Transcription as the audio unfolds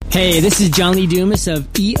Hey, this is John Lee Dumas of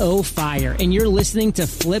EO Fire, and you're listening to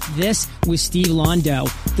Flip This with Steve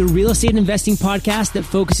Londo, the real estate investing podcast that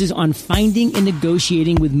focuses on finding and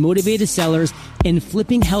negotiating with motivated sellers and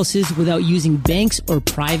flipping houses without using banks or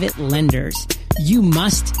private lenders. You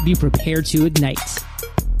must be prepared to ignite.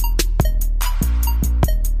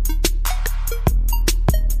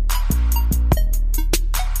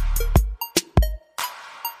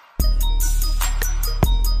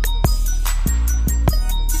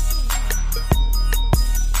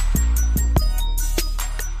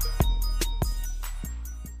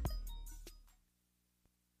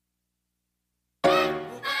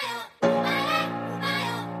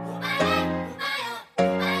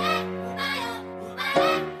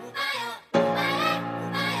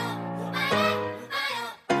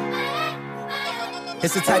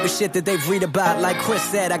 It's the type of shit that they read about. Like Chris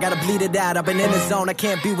said, I gotta bleed it out. I've been in the zone, I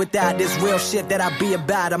can't be without this real shit that I be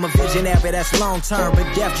about. I'm a visionary, that's long term,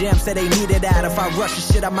 but Def Jam said they need it out. If I rush the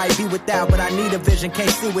shit, I might be without, but I need a vision, can't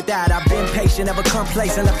see without. I've been patient, never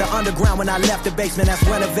complacent, left the underground when I left the basement, that's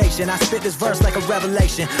renovation. I spit this verse like a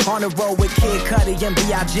revelation. On the road with Kid Cudi and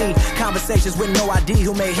B.I.G. Conversations with no ID,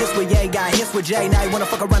 who made hits with Ye, got hits with Jay. Now you wanna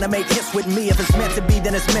fuck around and make hits with me. If it's meant to be,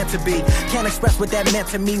 then it's meant to be. Can't express what that meant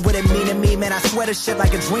to me, what it mean to me. Man, I swear this shit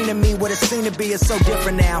like a dream to me. What it seemed to be is so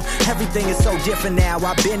different now. Everything is so different now.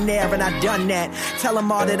 I've been there and I done that. Tell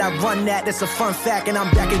them all that I run that. That's a fun fact and I'm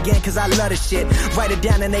back again cause I love this shit. Write it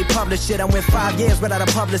down and they publish it. I went 5 years without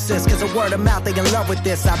a publicist cause of word of mouth, they in love with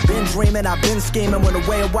this. I've been dreaming, I've been scheming. Went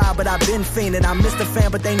away a while but I've been fiending. I missed the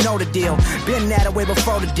fan but they know the deal. Been that away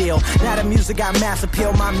before the deal. Now the music got mass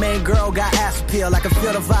appeal. My main girl got ass appeal. I can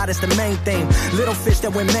feel the vibe, that's the main thing. Little fish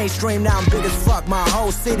that went mainstream, now I'm big as fuck. My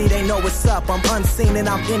whole city, they know what's up. I'm unseen and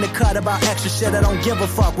I'm in the cut about extra shit, I don't give a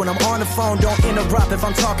fuck. When I'm on the phone, don't interrupt. If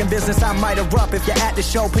I'm talking business, I might erupt. If you're at the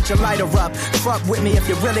show, put your lighter up. Fuck with me if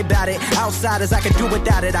you're really about it. Outsiders, I could do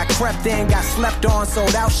without it. I crept in, got slept on,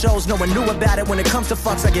 sold out shows, no one knew about it. When it comes to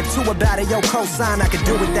fucks, I get two about it. Yo, cosign, I could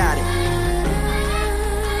do without it.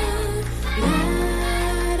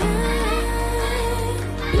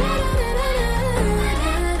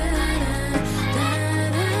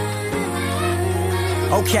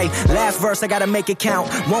 Okay, last verse, I gotta make it count.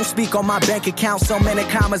 Won't speak on my bank account. So many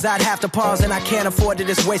commas, I'd have to pause. And I can't afford to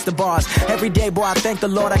just waste the bars. Every day, boy, I thank the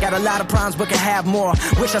Lord. I got a lot of problems, but can have more.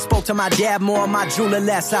 Wish I spoke to my dad more, my jeweler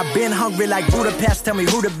less. I've been hungry like Budapest. Tell me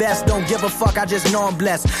who the best. Don't give a fuck, I just know I'm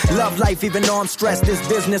blessed. Love life, even though I'm stressed. This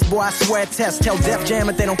business, boy, I swear it tests. Tell Def Jam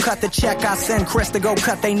if they don't cut the check, I send Chris to go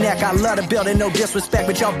cut they neck. I love the building, no disrespect,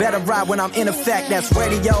 but y'all better ride when I'm in effect. That's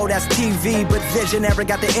radio, that's TV, but visionary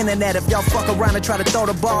got the internet. If y'all fuck around and try to throw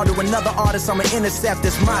the ball to another artist, I'ma intercept,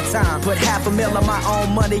 it's my time. Put $500,000 of my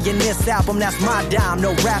own money in this album, that's my dime.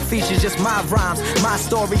 No rap features, just my rhymes. My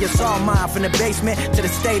story is all mine. From the basement to the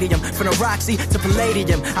stadium, from the Roxy to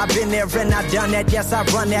Palladium. I've been there and I've done that, yes I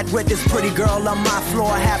run that with this pretty girl on my floor.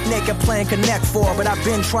 Half naked playing Connect 4, but I've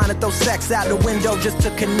been trying to throw sex out the window just to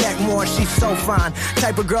connect more. She's so fine,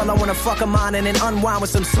 type of girl I wanna fuck her mind and then unwind with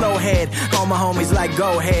some slow head. All my homies like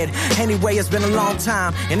go ahead. Anyway, it's been a long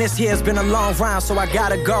time and this year's been a long round, so I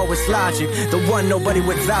gotta go. It's Logic, the one nobody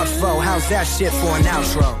would vouch for. How's that shit for an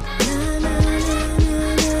outro?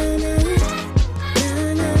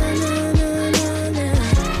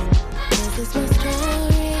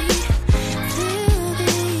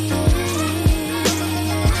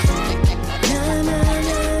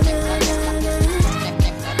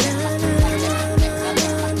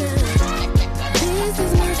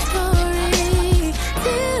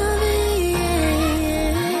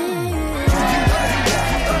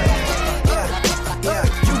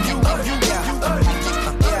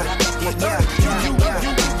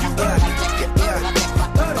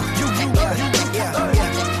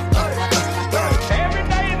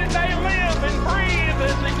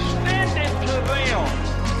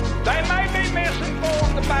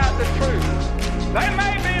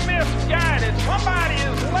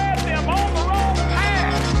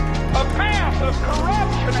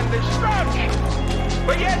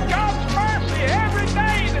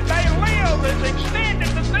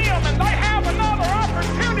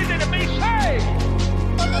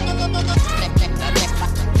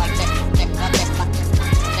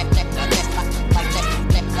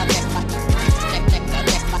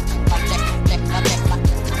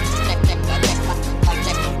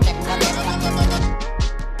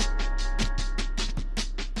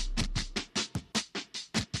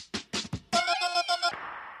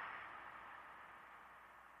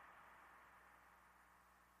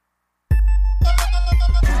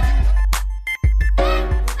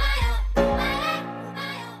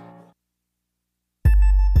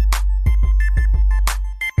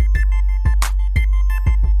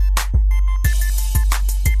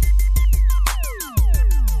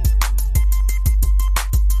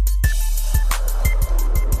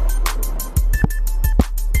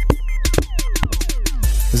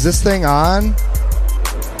 Is this thing on?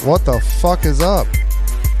 What the fuck is up?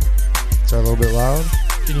 Is that a little bit loud?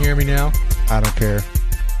 Can you hear me now? I don't care.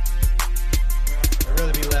 I'd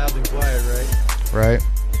rather be loud than quiet, right? Right?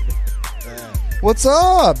 What's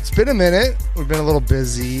up? It's been a minute. We've been a little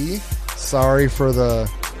busy. Sorry for the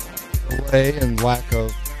delay and lack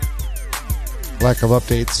of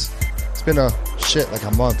updates. It's been like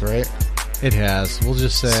a month, right? It has. We'll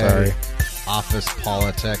just say Sorry. office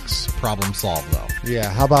politics, problem solved, though.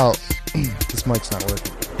 Yeah, how about this mic's not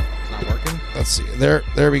working. It's not working? Let's see. There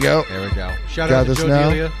we go. There we go. Shout Got out to this Joe now?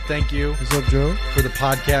 Delia. Thank you What's up, Joe? for the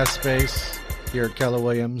podcast space here at Keller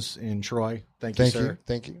Williams in Troy. Thank you, sir.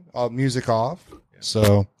 Thank you. Music off.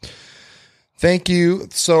 So, thank you.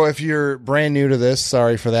 So, if you're brand new to this,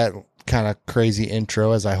 sorry for that kind of crazy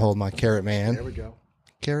intro as I hold my Carrot Man. There we go.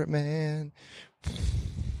 Carrot Man.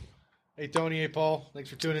 Hey, Tony. Hey, Paul.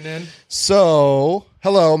 Thanks for tuning in. So,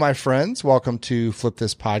 hello, my friends. Welcome to Flip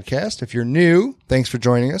This Podcast. If you're new, thanks for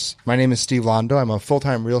joining us. My name is Steve Londo. I'm a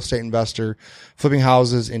full-time real estate investor flipping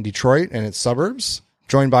houses in Detroit and its suburbs,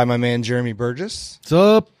 joined by my man, Jeremy Burgess. What's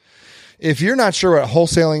up? If you're not sure what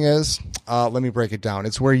wholesaling is, let me break it down.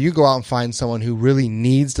 It's where you go out and find someone who really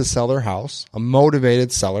needs to sell their house, a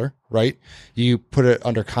motivated seller, right? You put it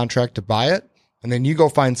under contract to buy it, and then you go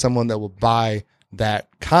find someone that will buy that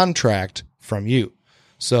contract from you.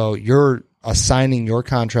 So you're assigning your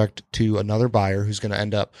contract to another buyer who's going to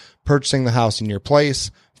end up purchasing the house in your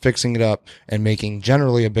place, fixing it up, and making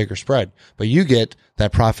generally a bigger spread. But you get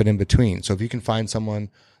that profit in between. So if you can find someone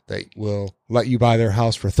that will let you buy their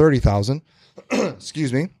house for $30,000,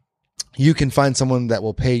 excuse me, you can find someone that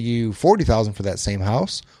will pay you $40,000 for that same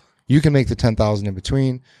house. You can make the $10,000 in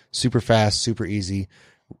between. Super fast, super easy,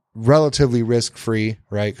 relatively risk-free,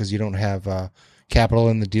 right? Because you don't have capital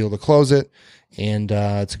in the deal to close it. And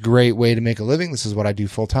it's a great way to make a living. This is what I do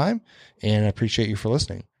full-time, and I appreciate you for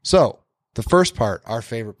listening. So the first part, our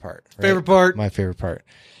favorite part. Right? Favorite part. My favorite part.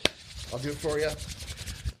 I'll do it for you.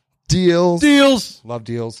 Deals. Deals. Love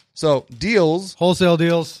deals. So deals Wholesale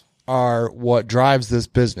deals. are what drives this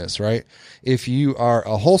business, right? If you are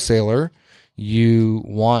a wholesaler, you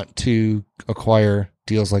want to acquire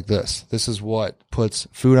deals like this. This is what puts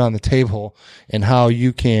food on the table and how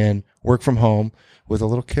you can work from home with a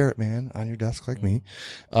little Carrot Man on your desk like me.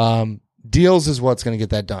 Deals is what's going to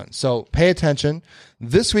get that done. So pay attention.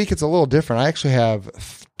 This week it's a little different. I actually have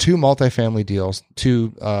two multifamily deals,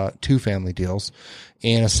 two family deals,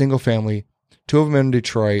 and a single family, two of them in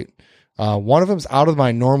Detroit. One of them's out of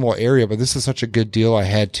my normal area, but this is such a good deal. We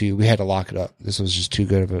had to lock it up. This was just too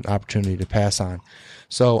good of an opportunity to pass on.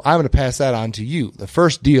 So I'm going to pass that on to you. The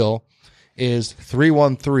first deal is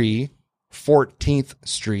 313 14th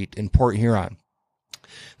Street in Port Huron.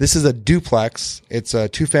 This is a duplex. It's a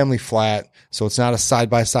two-family flat, so it's not a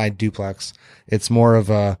side-by-side duplex. It's more of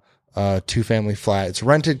a two-family flat. It's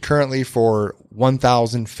rented currently for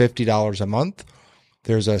 $1,050 a month.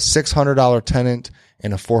 There's a $600 tenant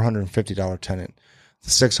and a $450 tenant. The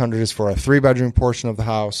 $600 is for a 3-bedroom portion of the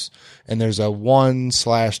house, and there's a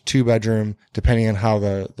 1/2 bedroom, depending on how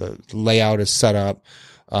the layout is set up,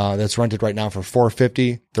 that's rented right now for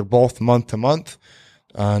 $450. They're both month to month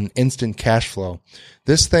on instant cash flow.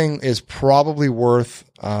 This thing is probably worth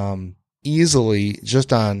easily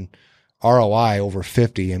just on ROI over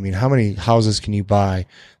 50. I mean, how many houses can you buy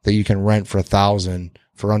that you can rent for $1,000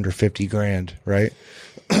 for under 50 grand, right?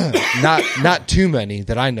 Not too many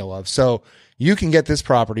that I know of. So you can get this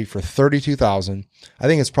property for $32,000. I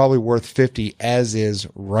think it's probably worth 50 as is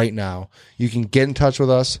right now. You can get in touch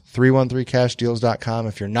with us, 313cashdeals.com.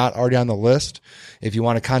 If you're not already on the list, if you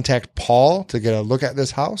want to contact Paul to get a look at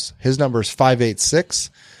this house, his number is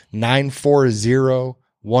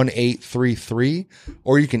 586-940-1833,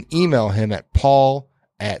 or you can email him at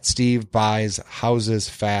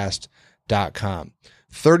paul@stevebuyshouses.com.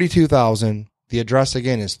 $32,000. The address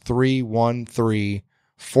again is 313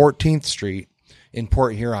 14th Street in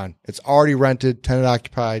Port Huron. It's already rented, tenant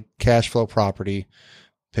occupied, cash flow property.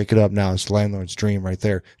 Pick it up now. It's the landlord's dream right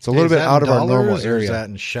there. It's a little bit out of our normal area. Or is that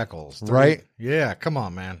in shekels? Right? Yeah, come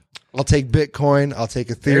on, man. I'll take Bitcoin. I'll take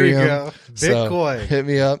Ethereum. There you go. So Bitcoin. hit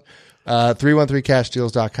me up.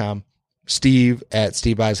 313cashdeals.com. Steve at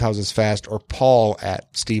Steve Buys Houses Fast, or Paul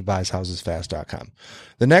at SteveBuysHousesFast.com.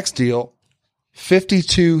 The next deal,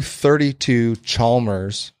 5232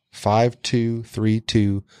 Chalmers,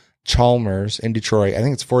 5232 Chalmers in Detroit. I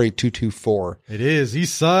think it's 48224. It is.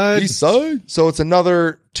 East side. East side. So it's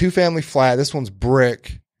another two-family flat. This one's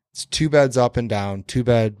brick. It's 2 beds up and down, 2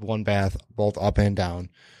 bed, 1 bath, both up and down.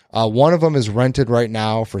 One of them is rented right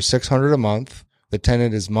now for $600 a month. The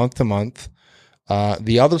tenant is month to month.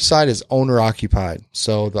 The other side is owner occupied.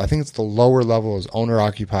 So I think it's the lower level is owner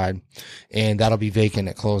occupied, and that'll be vacant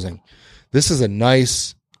at closing. This is a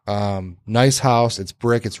nice house. It's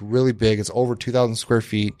brick. It's really big. It's over 2,000 square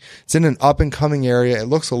feet. It's in an up and coming area. It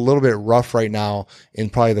looks a little bit rough right now in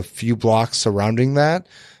probably the few blocks surrounding that.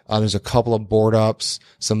 There's a couple of board ups,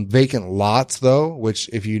 some vacant lots though, which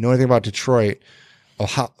if you know anything about Detroit,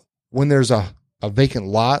 when there's a vacant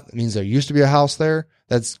lot, it means there used to be a house there.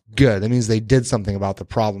 That's good. That means they did something about the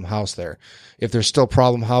problem house there. If there's still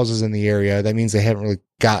problem houses in the area, that means they haven't really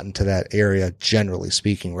gotten to that area, generally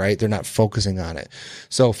speaking, right? They're not focusing on it.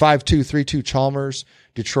 So 5232 Chalmers,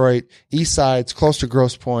 Detroit, east side, it's close to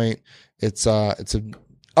Grosse Pointe. It's an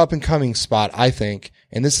up and coming spot, I think.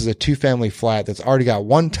 And this is a 2-family flat that's already got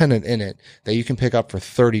one tenant in it that you can pick up for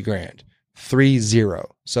 $30,000. 30.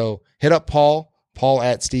 So hit up Paul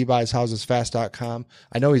at SteveBuysHousesFast.com.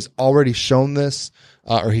 I know he's already shown this,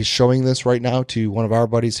 or he's showing this right now to one of our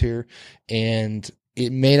buddies here, and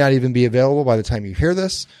it may not even be available by the time you hear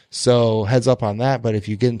this. So heads up on that. But if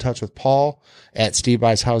you get in touch with Paul at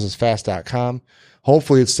SteveBuysHousesFast.com,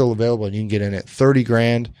 hopefully it's still available and you can get in at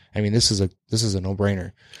 $30,000. I mean, this is a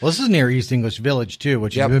no-brainer. Well, this is near East English Village too,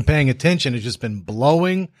 which if you've been paying attention, has just been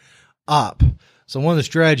blowing up. So one of the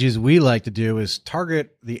strategies we like to do is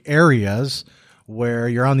target the areas where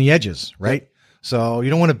you're on the edges, right? Yep. So you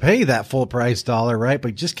don't want to pay that full price dollar, right?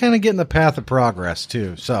 But just kind of get in the path of progress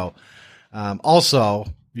too. So, also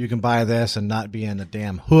you can buy this and not be in the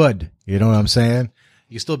damn hood. You know what I'm saying?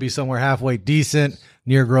 You can still be somewhere halfway decent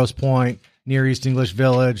near Grosse Pointe, near East English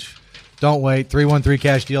Village. Don't wait.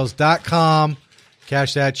 313cashdeals.com.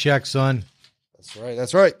 Cash that check, son.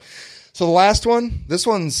 That's right. So the last one, this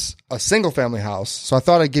one's a single family house. So I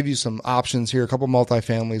thought I'd give you some options here, a couple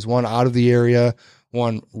multifamilies, one out of the area,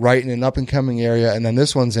 one right in an up and coming area. And then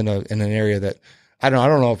this one's in an area that I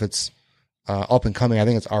don't know if it's up and coming. I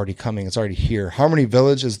think it's already coming. It's already here. Harmony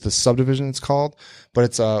Village is the subdivision it's called, but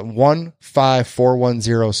it's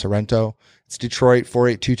 15410 Sorrento. It's Detroit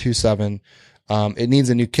 48227. It needs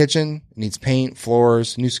a new kitchen. It needs paint,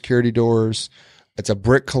 floors, new security doors. It's a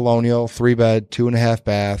brick colonial, 3-bed, 2.5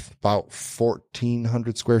 bath, about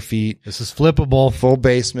 1,400 square feet. This is flippable. Full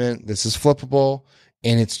basement. This is flippable,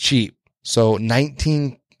 and it's cheap. So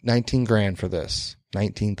 $19,000 for this,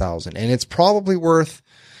 19,000, and it's probably worth.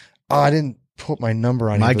 I didn't put my number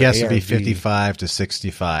on it. My guess would be 55 to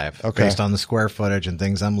 65, based on the square footage and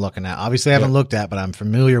things I'm looking at. Obviously, I haven't looked at, but I'm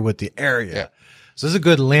familiar with the area. Yeah. So this is a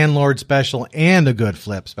good landlord special and a good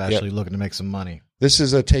flip, especially looking to make some money. This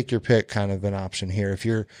is a take your pick kind of an option here. If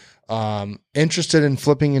you're interested in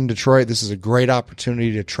flipping in Detroit, this is a great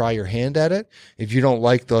opportunity to try your hand at it. If you don't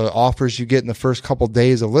like the offers you get in the first couple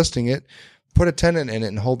days of listing it, put a tenant in it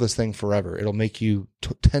and hold this thing forever. It'll make you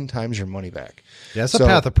 10 times your money back. Yeah, it's a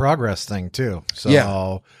path of progress thing too.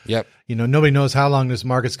 So, nobody knows how long this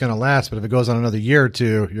market's going to last, but if it goes on another year or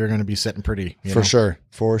two, you're going to be sitting pretty. For sure.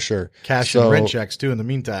 Cash and rent checks too in the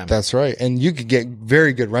meantime. That's right. And you could get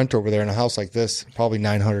very good rent over there in a house like this, probably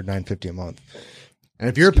 $900, $950 a month. And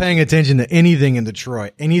if you're paying attention to anything in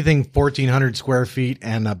Detroit, anything 1,400 square feet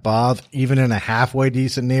and above, even in a halfway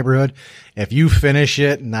decent neighborhood, if you finish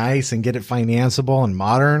it nice and get it financeable and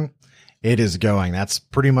modern, it is going. That's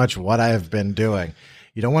pretty much what I have been doing.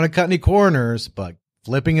 You don't want to cut any corners, but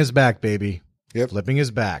flipping is back, baby. Yep. Flipping is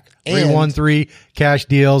back.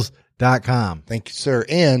 313cashdeals.com. Thank you, sir.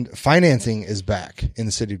 And financing is back in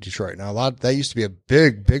the city of Detroit. Now, that used to be a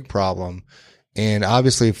big problem. And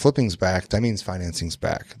obviously, if flipping's back, that means financing's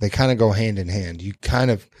back. They kind of go hand in hand. You kind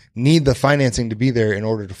of need the financing to be there in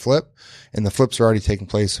order to flip, and the flips are already taking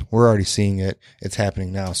place. We're already seeing it. It's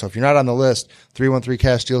happening now. So if you're not on the list,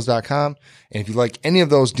 313cashdeals.com. And if you like any of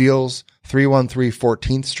those deals, 313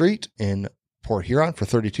 14th Street in Port Huron for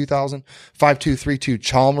 $32,000, 5232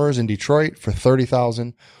 Chalmers in Detroit for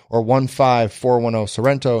 $30,000, or 15410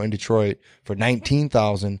 Sorrento in Detroit for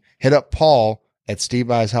 $19,000. Hit up Paul at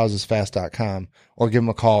SteveBuysHousesFast.com or give them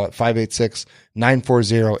a call at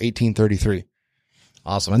 586-940-1833.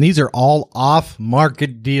 Awesome. And these are all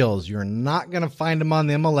off-market deals. You're not going to find them on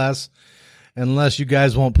the MLS unless you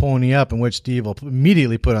guys won't pony up, in which Steve will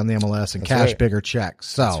immediately put on the MLS and cash bigger checks.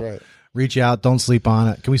 So reach out. Don't sleep on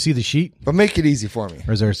it. Can we see the sheet? But make it easy for me.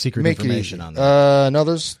 Or is there secret information on that? No,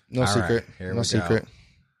 there's no secret. No secret.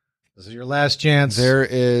 This is your last chance. There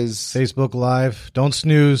is Facebook Live. Don't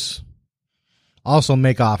snooze. Also,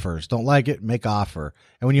 make offers. Don't like it, make offer.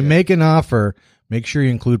 And when you make an offer, make sure you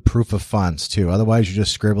include proof of funds, too. Otherwise, you're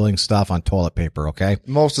just scribbling stuff on toilet paper, okay?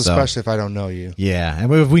 Most especially if I don't know you. Yeah,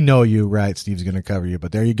 and if we know you, right, Steve's going to cover you.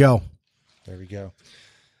 But there you go. There we go.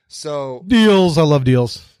 So deals. I love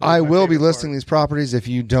deals. I will be listing these properties if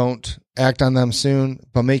you don't act on them soon,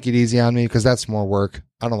 but make it easy on me because that's more work.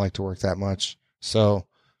 I don't like to work that much. So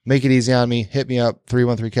make it easy on me. Hit me up,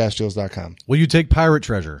 313cashdeals.com. Will you take pirate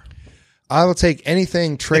treasure? I will take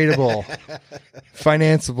anything tradable,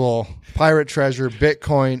 financeable, pirate treasure,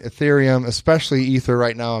 Bitcoin, Ethereum, especially Ether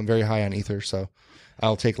right now. I'm very high on Ether, so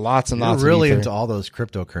I'll take lots and You're lots really of Ether. into all those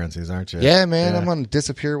cryptocurrencies, aren't you? Yeah, man. I'm going to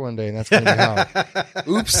disappear one day, and that's going to be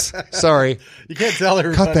how. Oops. Sorry. You can't tell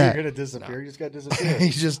everybody Cut that. you're going to disappear. You just got to disappear.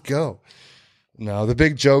 You just go. No, the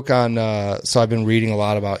big joke on, so I've been reading a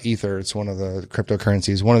lot about Ether. It's one of the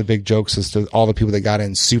cryptocurrencies. One of the big jokes is to all the people that got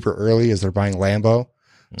in super early is they're buying Lambo.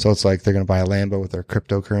 So it's like they're going to buy a Lambo with their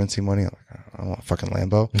cryptocurrency money. I'm like, I don't want a fucking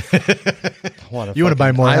Lambo. You want to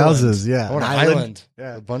buy more island. houses. Yeah. I want an island.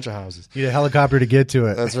 Yeah. A bunch of houses. Need a helicopter to get to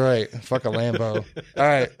it. That's right. Fuck a Lambo. All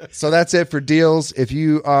right. So that's it for deals. If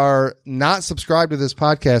you are not subscribed to this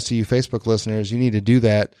podcast, to you Facebook listeners, you need to do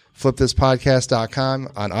that.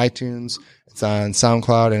 Flipthispodcast.com on iTunes. It's on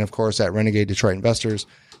SoundCloud and, of course, at Renegade Detroit Investors.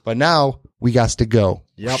 But now we got to go.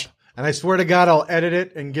 Yep. And I swear to God, I'll edit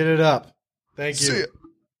it and get it up. Thank you. See ya.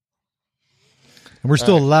 And we're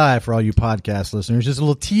still live for all you podcast listeners. Just a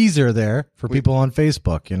little teaser there for people on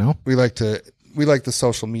Facebook, you know? We like the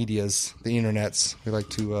social medias, the internets. We like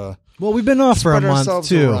to well, we've been off for a spread month ourselves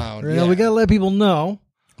too. around. You know, Yeah. we got to let people know.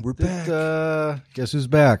 we're that, back. Guess who's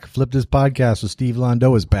back? Flip This Podcast with Steve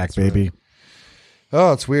Londo is back, baby.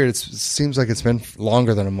 Oh, it's weird. It seems like it's been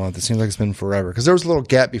longer than a month. It seems like it's been forever. Because there was a little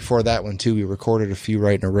gap before that one, too. We recorded a few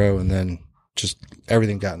right in a row, and then just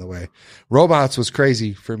everything got in the way. Robots was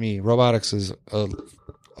crazy for me. Robotics is a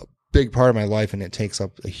big part of my life, and it takes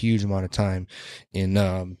up a huge amount of time in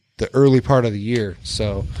the early part of the year.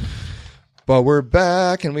 So, but we're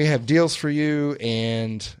back, and we have deals for you,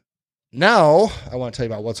 and now I want to tell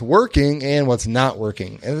you about what's working and what's not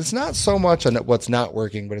working. And it's not so much on what's not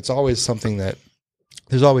working, but it's always something that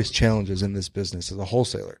there's always challenges in this business as a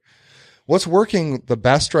wholesaler. What's working the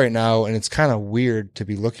best right now, and it's kind of weird to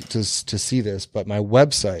be looking to see this, but my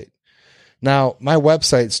website. Now, my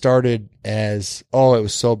website started as, it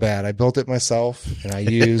was so bad. I built it myself, and I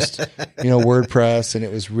used, WordPress, and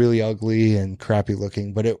it was really ugly and crappy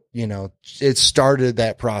looking, but it started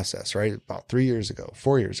that process, right? About 4 years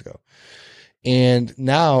ago. And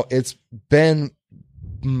now it's been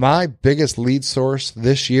my biggest lead source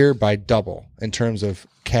this year by double in terms of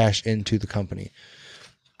cash into the company.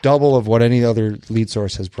 Double of what any other lead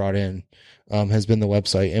source has brought in has been the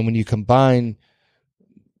website. And when you combine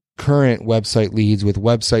current website leads with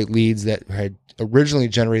website leads that had originally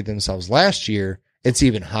generated themselves last year, it's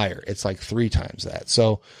even higher. It's like 3 times that.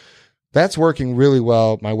 So that's working really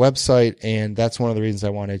well, my website, and that's one of the reasons I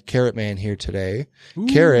wanted Carrot Man here today. Ooh.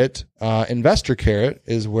 Carrot, Investor Carrot,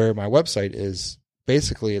 is where my website is.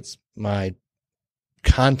 Basically, it's my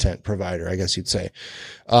content provider, I guess you'd say.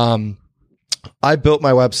 I built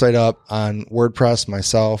my website up on WordPress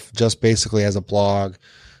myself, just basically as a blog,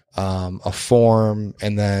 a form,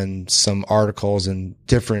 and then some articles and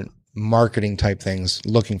different marketing type things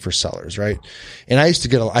looking for sellers, right? And I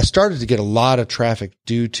started to get a lot of traffic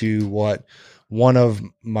due to what one of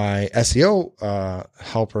my SEO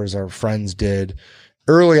helpers or friends did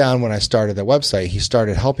early on when I started the website. He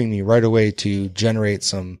started helping me right away to generate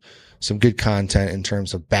some good content in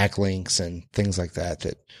terms of backlinks and things like that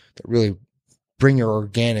really bring your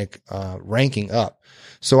organic ranking up.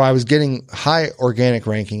 So I was getting high organic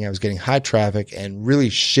ranking. I was getting high traffic and really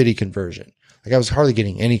shitty conversion. Like I was hardly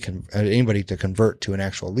getting anybody to convert to an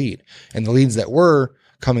actual lead. And the leads that were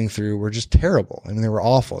coming through were just terrible. I mean, they were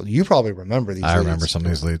awful. You probably remember these leads. I remember some of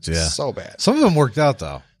these leads, yeah. So bad. Some of them worked out,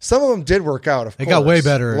 though. Some of them did work out, of course. It got way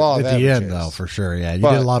better at the end, averages. though, for sure. Yeah, you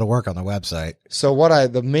did a lot of work on the website. So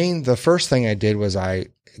the first thing I did was I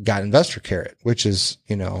got Investor Carrot, which is,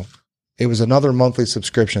 it was another monthly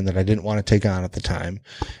subscription that I didn't want to take on at the time.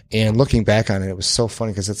 And looking back on it, it was so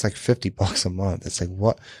funny because it's like $50 a month. It's like,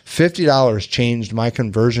 what? $50 changed my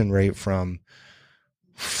conversion rate from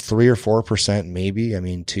 3 or 4% maybe. I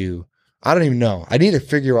mean, I don't even know. I need to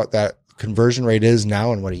figure out what that conversion rate is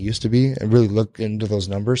now and what it used to be and really look into those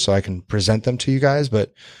numbers so I can present them to you guys.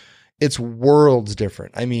 But it's worlds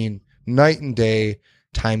different. I mean, night and day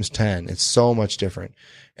times 10. It's so much different.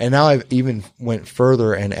 And now I've even went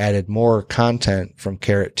further and added more content from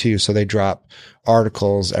Carrot too. So they drop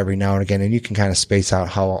articles every now and again, and you can kind of space out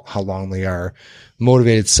how long they are.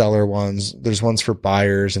 Motivated seller ones. There's ones for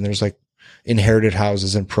buyers, and there's like inherited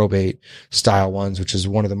houses and probate style ones, which is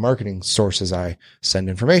one of the marketing sources I send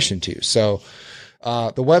information to. So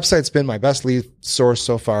the website's been my best lead source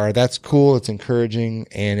so far. That's cool. It's encouraging.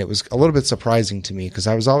 And it was a little bit surprising to me because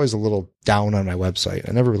I was always a little down on my website.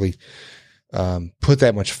 I never really put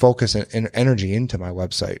that much focus and energy into my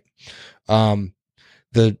website.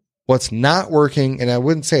 What's not working, and I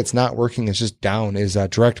wouldn't say it's not working, it's just down, is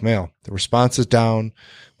direct mail. The response is down,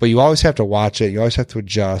 but you always have to watch it. You always have to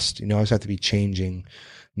adjust. You always have to be changing,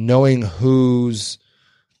 knowing who's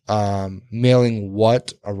mailing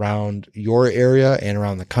what around your area and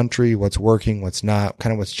around the country, what's working, what's not,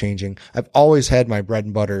 kind of what's changing. I've always had my bread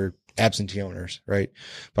and butter absentee owners, right?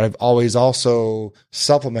 But I've always also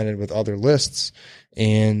supplemented with other lists,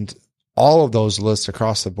 and all of those lists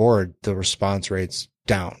across the board, the response rate's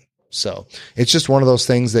down. So it's just one of those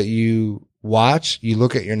things that you watch, you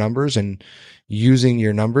look at your numbers, and using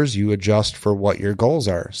your numbers, you adjust for what your goals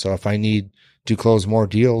are. So if I need to close more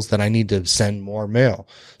deals, then I need to send more mail.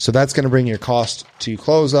 So that's going to bring your cost to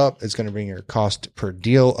close up. It's going to bring your cost per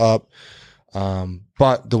deal up.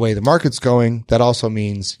 But the way the market's going, that also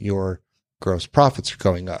means your gross profits are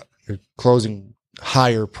going up. You're closing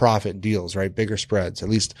higher profit deals, right? Bigger spreads. At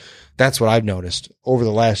least that's what I've noticed. Over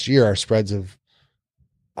the last year, our spreads have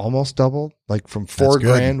almost doubled, like from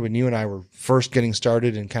 $4,000 when you and I were first getting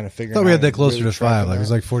started and kind of figuring out. I thought we had that closer to 5. Like it was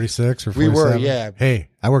like 46 or 47. We were, yeah. Hey,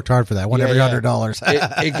 I worked hard for that. I won every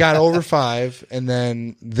 $100. It got over 5. And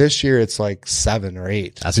then this year it's like 7 or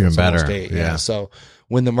 8. That's even better. 8, yeah. So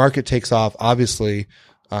when the market takes off, obviously,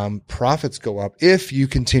 profits go up if you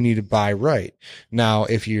continue to buy right. Now,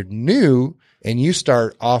 if you're new and you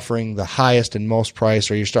start offering the highest and most price,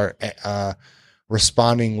 or you start,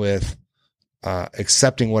 responding with,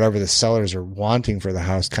 accepting whatever the sellers are wanting for the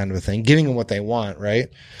house, kind of a thing, giving them what they want, right?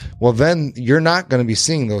 Well, then you're not going to be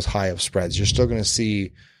seeing those high of spreads. You're still going to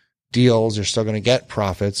see deals. You're still going to get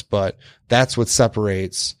profits, but that's what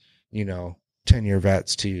separates, 10-year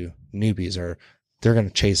vets to newbies, or they're going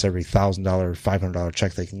to chase every $1,000, $500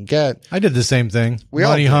 check they can get. I did the same thing.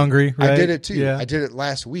 Money hungry, right? I did it too. Yeah. I did it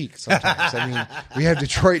last week sometimes. I mean, we have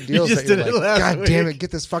Detroit deals that you're like, God damn it,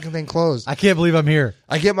 get this fucking thing closed. I can't believe I'm here.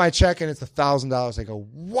 I get my check and it's $1,000. I go,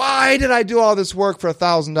 why did I do all this work for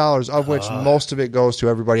 $1,000, of which most of it goes to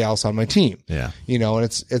everybody else on my team? Yeah. And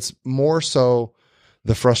it's more so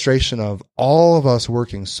the frustration of all of us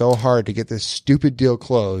working so hard to get this stupid deal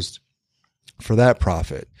closed for that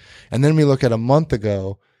profit. And then we look at a month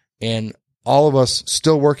ago and all of us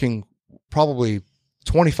still working probably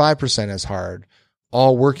 25% as hard,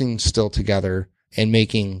 all working still together and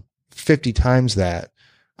making 50 times that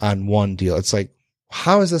on one deal. It's like,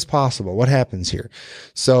 how is this possible? What happens here?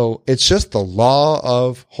 So it's just the law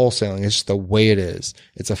of wholesaling. It's just the way it is.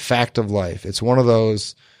 It's a fact of life. It's one of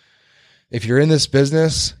those, if you're in this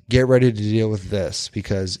business, get ready to deal with this,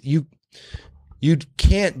 because you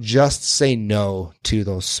can't just say no to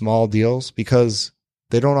those small deals, because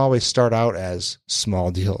they don't always start out as small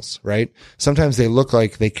deals, right? Sometimes they look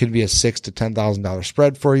like they could be a $6,000 to $10,000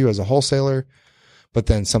 spread for you as a wholesaler, but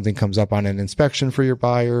then something comes up on an inspection for your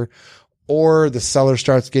buyer, or the seller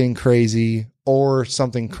starts getting crazy, or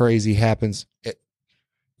something crazy happens.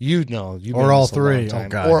 Or all three. Oh,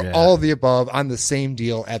 God, or all of the above on the same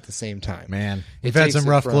deal at the same time. Man, we've had some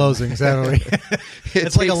rough closings, haven't we?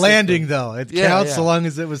 It's like a landing, though. It counts so long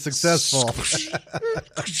as it was successful.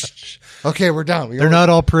 Okay, we're done. They're not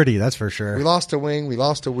all pretty, that's for sure. We lost a wing, we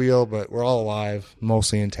lost a wheel, but we're all alive,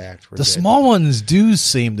 mostly intact. The small ones do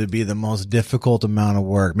seem to be the most difficult amount of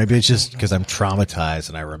work. Maybe it's just because I'm traumatized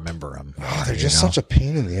and I remember them. Oh, they're just such a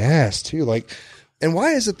pain in the ass, too. And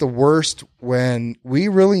why is it the worst when we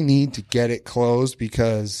really need to get it closed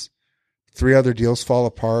because 3 other deals fall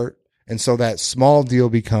apart? And so that small deal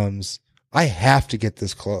becomes, I have to get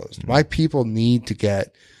this closed. My people need to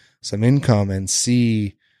get some income and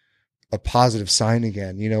see a positive sign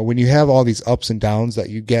again. When you have all these ups and downs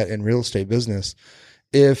that you get in real estate business,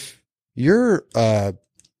 if you're a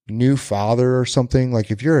new father or something,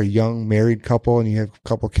 like if you're a young married couple and you have a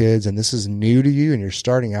couple kids and this is new to you and you're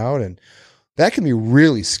starting out, and that can be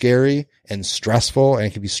really scary and stressful, and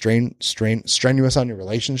it can be strenuous on your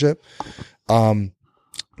relationship.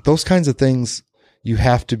 Those kinds of things you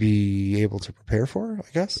have to be able to prepare for,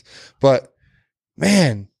 I guess. But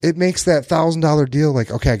man, it makes that $1,000 deal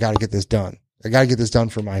like, okay, I got to get this done. I got to get this done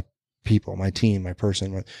for my people, my team, my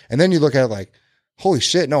person. And then you look at it like, holy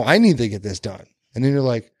shit, no, I need to get this done. And then you're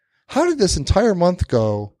like, how did this entire month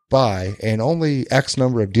go by and only X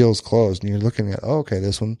number of deals closed? And you're looking at, okay,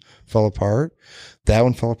 this one fell apart. That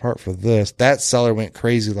one fell apart for this. That seller went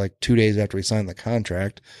crazy like 2 days after we signed the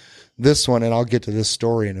contract. This one, and I'll get to this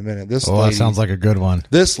story in a minute. That sounds like a good one.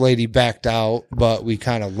 This lady backed out, but we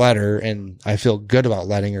kind of let her, and I feel good about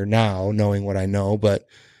letting her now, knowing what I know. But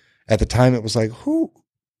at the time, it was like,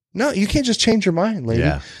 no, you can't just change your mind, lady.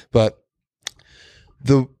 Yeah. But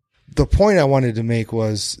the point I wanted to make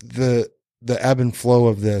was the ebb and flow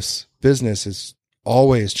of this business is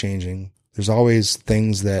always changing. There's always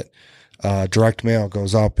things that direct mail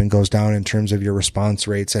goes up and goes down in terms of your response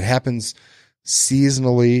rates. It happens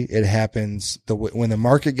seasonally. It happens when the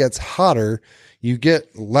market gets hotter, you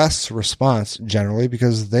get less response generally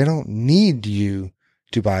because they don't need you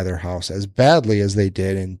to buy their house as badly as they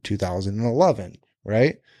did in 2011,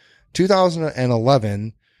 right?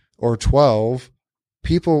 2011 or 12,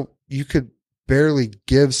 people, you could barely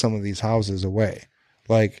give some of these houses away.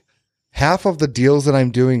 Like half of the deals that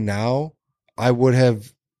I'm doing now, I would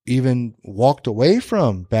have even walked away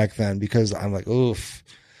from back then because I'm like, oof,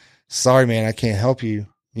 sorry, man, I can't help you.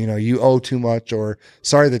 You know, you owe too much, or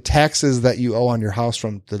sorry, the taxes that you owe on your house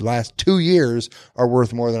from the last 2 years are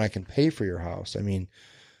worth more than I can pay for your house. I mean,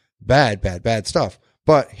 bad stuff.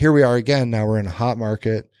 But here we are again. Now we're in a hot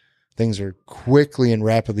market. Things are quickly and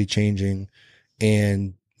rapidly changing,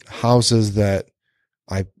 and houses that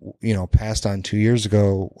I, passed on 2 years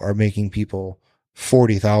ago are making people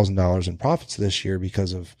 $40,000 in profits this year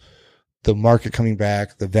because of the market coming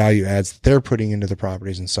back, the value adds that they're putting into the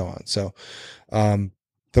properties and so on. So,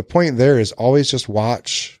 the point there is always just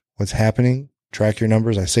watch what's happening, track your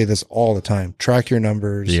numbers. I say this all the time, track your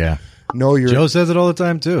numbers. Yeah. Joe says it all the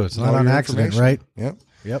time too. It's not on accident, right?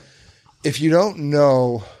 Yep. If you don't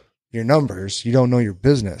know your numbers, you don't know your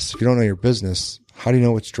business. If you don't know your business, how do you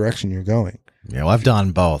know which direction you're going? Yeah. Well, I've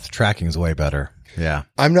done both. Tracking's way better. Yeah.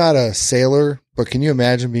 I'm not a sailor, but can you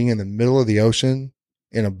imagine being in the middle of the ocean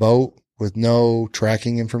in a boat with no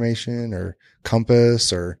tracking information or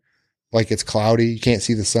compass, or like it's cloudy, you can't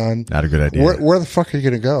see the sun? Not a good idea. Where the fuck are you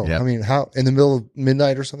going to go? Yep. I mean, how in the middle of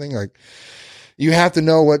midnight or something? Like, you have to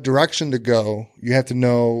know what direction to go. You have to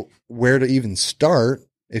know where to even start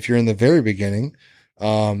if you're in the very beginning.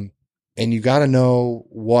 And you got to know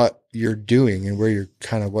what you're doing and where you're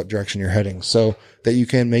what direction you're heading so that you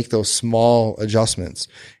can make those small adjustments.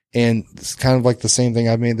 And it's kind of like the same thing.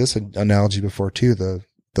 I've made this analogy before too.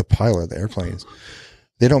 The pilot, the airplanes,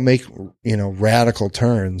 they don't make, radical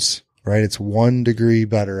turns, right? It's 1 degree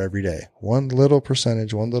better every day. One little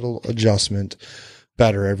percentage, one little adjustment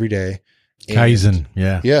better every day. And Kaizen.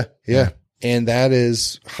 Yeah. And that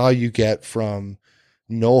is how you get from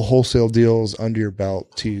no wholesale deals under your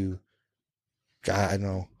belt to, God, I don't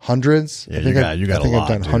know, hundreds. Yeah, I think I've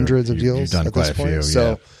done hundreds of deals you've done at quite this point. a few,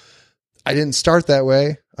 So I didn't start that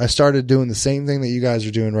way. I started doing the same thing that you guys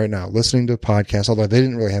are doing right now, listening to podcasts, although they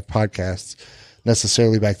didn't really have podcasts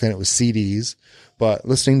necessarily back then. It was CDs, but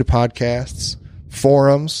listening to podcasts,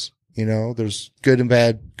 forums, there's good and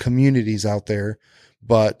bad communities out there,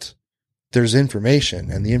 but there's information,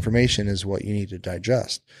 and the information is what you need to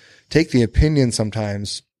digest. Take the opinion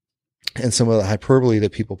sometimes and some of the hyperbole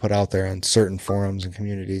that people put out there on certain forums and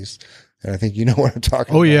communities. And I think you know what I'm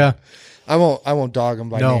talking about. Oh yeah. I won't dog them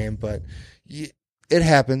by name, but it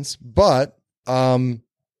happens. But,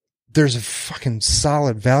 there's a fucking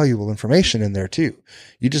solid, valuable information in there too.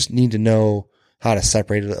 You just need to know how to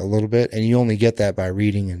separate it a little bit. And you only get that by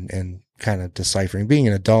reading and kind of deciphering, being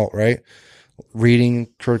an adult, right? Reading,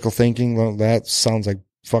 critical thinking. Well, that sounds like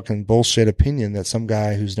fucking bullshit opinion that some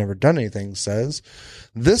guy who's never done anything says.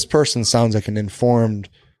 This person sounds like an informed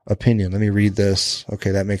opinion. Let me read this.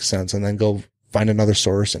 Okay, that makes sense. And then go find another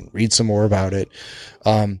source and read some more about it.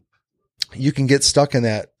 You can get stuck in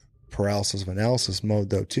that paralysis of analysis mode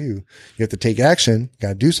though too. You have to take action, got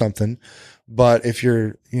to do something. But if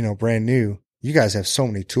you're, brand new, you guys have so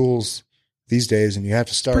many tools these days, and you have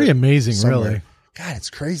to start. Pretty amazing, somewhere. Really. God, it's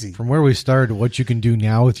crazy. From where we started, what you can do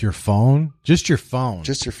now with your phone, just your phone.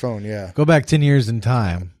 Yeah. Go back 10 years in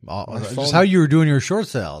time. phone. Just how you were doing your short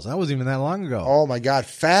sales. That wasn't even that long ago. Oh my God.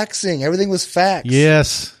 Faxing. Everything was fax.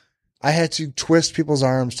 Yes. I had to twist people's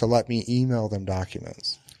arms to let me email them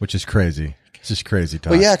documents. Which is crazy. It's just crazy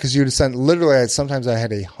talk. But yeah, because you would send, literally, sometimes I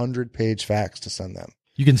had 100-page fax to send them.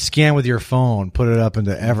 You can scan with your phone, put it up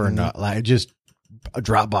into Evernote, like just a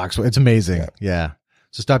Dropbox. It's amazing. Yeah.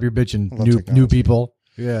 So stop your bitching, new people.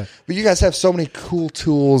 Yeah. But you guys have so many cool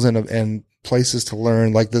tools and places to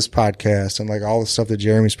learn, like this podcast and like all the stuff that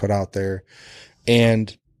Jeremy's put out there.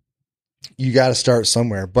 And you got to start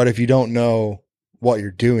somewhere. But if you don't know what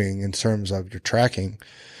you're doing in terms of your tracking,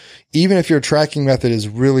 even if your tracking method is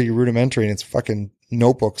really rudimentary and it's fucking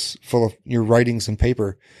notebooks full of your writings and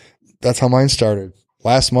paper, that's how mine started.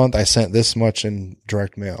 Last month, I sent this much in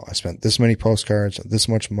direct mail. I spent this many postcards, this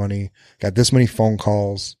much money, got this many phone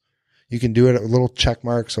calls. You can do it at a little check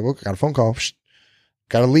mark. So look, got a phone call,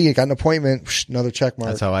 got a lead, got an appointment, another check mark.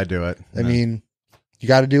 That's how I do it. I mean, you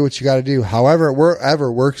got to do what you got to do. However,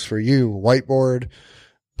 wherever works for you, whiteboard,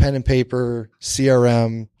 pen and paper,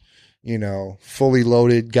 CRM, fully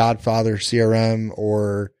loaded Godfather CRM,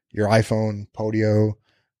 or your iPhone, Podio,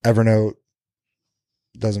 Evernote,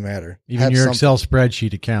 doesn't matter. Even your Excel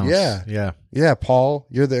spreadsheet accounts. Yeah. Yeah, Paul,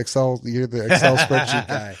 you're the Excel spreadsheet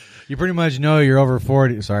guy. You pretty much know you're over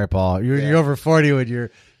 40. Sorry, Paul. You're over 40 when your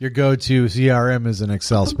go-to CRM is an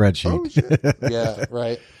Excel spreadsheet. Oh, shit. Yeah,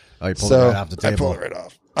 right. Oh, you pulled it right off the table. I pulled it right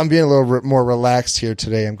off. I'm being a little more relaxed here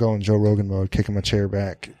today. I'm going Joe Rogan mode, kicking my chair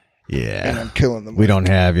back. Yeah. And I'm killing them. We don't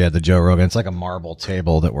have yet the Joe Rogan. It's like a marble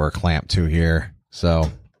table that we're clamped to here. So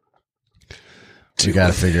we got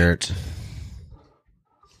to figure it.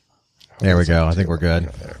 There we go. I think we're good.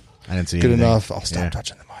 I didn't see good anything. enough. I'll stop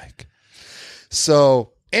touching the mic.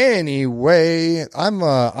 So anyway,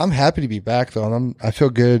 I'm happy to be back though, and I feel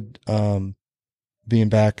good being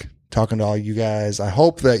back talking to all you guys. I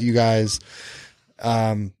hope that you guys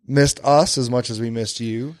missed us as much as we missed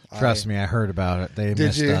you. Trust me, I heard about it. They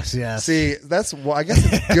missed us. Yes. See, that's I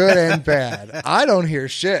guess it's good and bad. I don't hear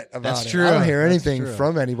shit about That's it. true. I don't hear That's anything true.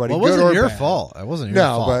 from anybody. Well, it good wasn't or your bad. fault. It wasn't your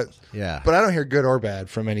fault. But I don't hear good or bad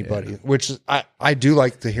from anybody, which is, I do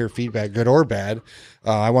like to hear feedback, good or bad.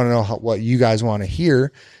 I want to know what you guys want to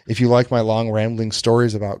hear. If you like my long rambling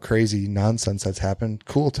stories about crazy nonsense that's happened,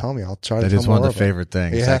 cool. Tell me. I'll try to. That tell is one more of the it. favorite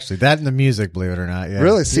things, Yeah. actually. That and the music, believe it or not. Yeah.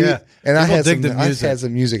 Really? See, Yeah. and I People had dig some. the I music. had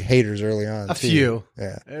some music haters early on. A too. few.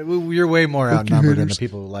 Yeah. You're way more outnumbered than the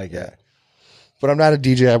people who like it. But I'm not a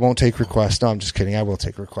DJ. I won't take requests. No, I'm just kidding. I will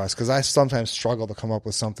take requests because I sometimes struggle to come up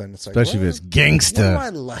with something. It's like, Especially if it's gangsta.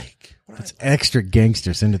 What do I like? It's extra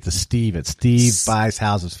gangster. Send it to Steve at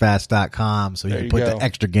stevebuyshousesfast.com so you There can you put go. the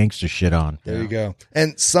extra gangster shit on. There you go.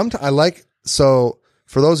 And sometimes I like, so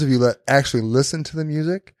for those of you that actually listen to the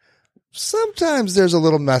music, sometimes there's a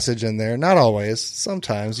little message in there. Not always.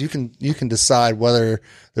 Sometimes you can decide whether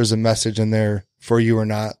there's a message in there for you or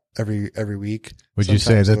not every week. Would you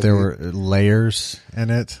say Sometimes that there it'll be- were layers in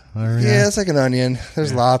it? Or, Yeah, it's like an onion.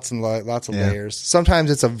 There's lots and lots of Yeah. layers.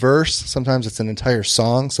 Sometimes it's a verse. Sometimes it's an entire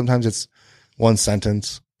song. Sometimes it's one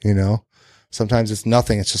sentence, you know. Sometimes it's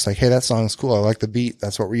nothing. It's just like, hey, that song is cool. I like the beat.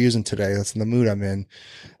 That's what we're using today. That's in the mood I'm in.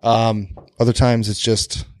 Other times it's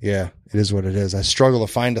just, yeah, it is what it is. I struggle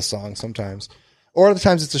to find a song sometimes. Or other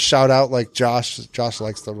times it's a shout out like Josh. Josh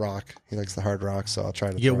likes the rock. He likes the hard rock. So I'll try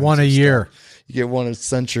to You get throw in one a some year. stuff. You get one a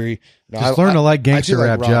century. No, Just learn to like gangster I do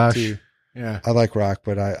rap, rock Josh. too. Yeah. I like rock,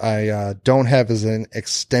 but I don't have as an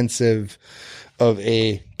extensive of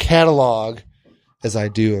a catalog as I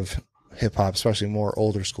do of hip hop, especially more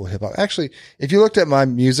older school hip hop. Actually, if you looked at my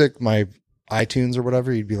music, my iTunes or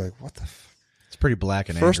whatever, you'd be like, what the It's pretty black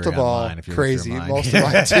and First angry of all, online if you look crazy. through mine. Most of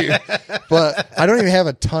mine too. But I don't even have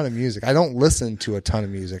a ton of music. I don't listen to a ton of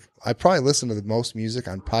music. I probably listen to the most music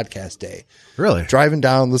on podcast day. Really? Driving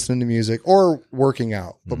down, listening to music, or working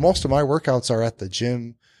out. But most of my workouts are at the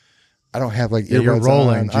gym. I don't have like Yeah, you're earbuds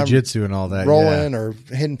rolling, on. I'm jiu-jitsu and all that. rolling or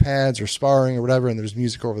hitting pads or sparring or whatever, and there's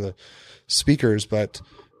music over the speakers. But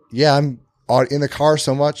yeah, I'm in the car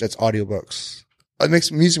so much. It's audiobooks.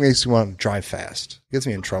 Music makes me want to drive fast. It gets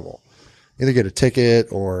me in trouble. Either get a ticket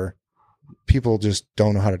or people just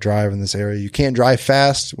don't know how to drive in this area. You can't drive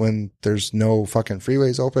fast when there's no fucking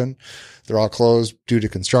freeways open. They're all closed due to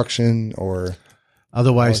construction or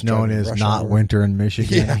Otherwise I was known driving as rush not hour. winter in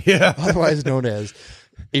Michigan. Yeah. otherwise known as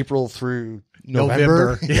April through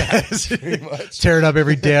November. Yes. Pretty much. Tearing up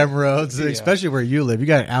every damn road, especially where you live. You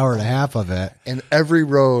got an hour and a half of it. And every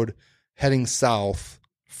road heading south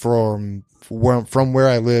from where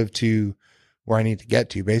I live to where I need to get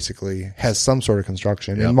to basically has some sort of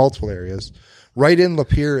construction in multiple areas. Right in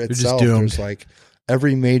Lapeer just itself, doomed. there's like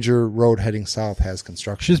every major road heading south has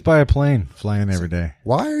construction. Just buy a plane, flying every day.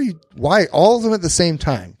 Why all of them at the same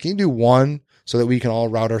time? Can you do one so that we can all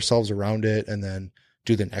route ourselves around it and then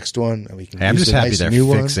do the next one and we can Hey, I'm use just the happy nice they're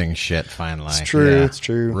new fixing shit finally. It's true. Yeah. It's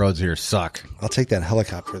true. Roads here suck. I'll take that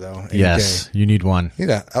helicopter though. any Yes, day. you need one.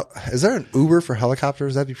 Yeah. Is there an Uber for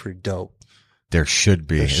helicopters? That'd be pretty dope. There should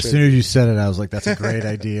be. As should soon as you said it, I was like, that's a great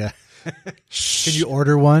idea. Can you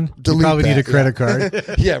order one? You Delete probably need a that, credit card.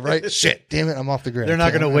 Yeah, right. Shit. Damn it. I'm off the grid. They're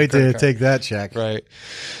not going to wait to take that check. Right.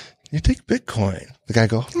 You take Bitcoin. The guy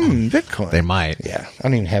go, Bitcoin. They might. Yeah. I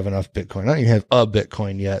don't even have enough Bitcoin. I don't even have a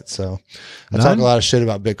Bitcoin yet. So I None? talk a lot of shit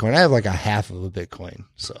about Bitcoin. I have like a half of a Bitcoin.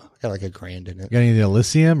 So I got like $1,000 in it. Got any of the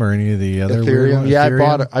Elysium or any of the other weird Ethereum. ones? Yeah.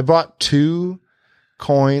 Ethereum? I bought 2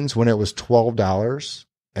 coins when it was $12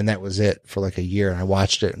 and that was it for like a year. And I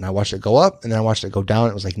watched it go up and then I watched it go down.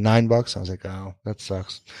 It was like $9. I was like, oh, that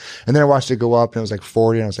sucks. And then I watched it go up and it was like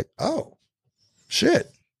 40 and I was like, oh shit.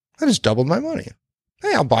 I just doubled my money.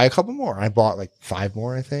 Hey, I'll buy a couple more. I bought like 5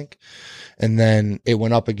 more, I think. And then it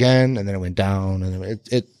went up again and then it went down and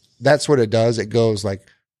it that's what it does. It goes like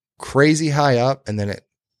crazy high up and then it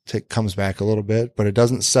comes back a little bit, but it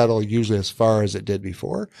doesn't settle usually as far as it did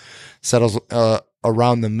before. It settles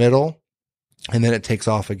around the middle, and then it takes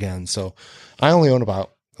off again. So I only own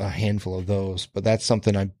about a handful of those, but that's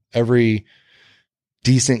something every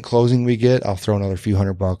decent closing we get, I'll throw another few $100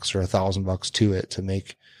 or $1,000 to it to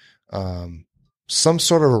make some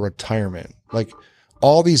sort of a retirement. Like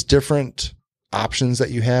all these different options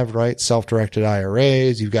that you have, right? Self-directed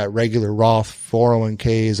IRAs, you've got regular Roth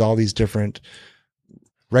 401ks, all these different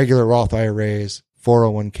regular Roth IRAs,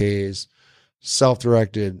 401ks,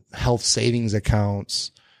 self-directed health savings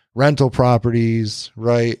accounts, rental properties,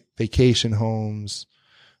 right? Vacation homes,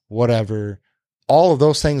 whatever. All of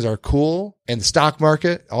those things are cool. And the stock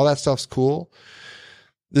market, all that stuff's cool.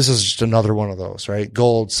 This is just another one of those, right?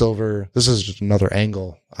 Gold, silver. This is just another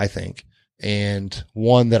angle, I think. And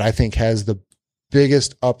one that I think has the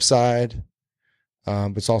biggest upside,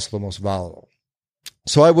 but it's also the most volatile.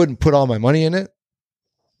 So I wouldn't put all my money in it,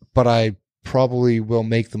 but I probably will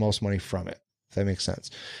make the most money from it, if that makes sense.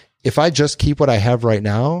 If I just keep what I have right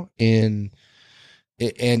now and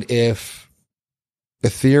if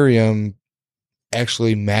Ethereum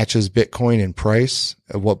actually matches Bitcoin in price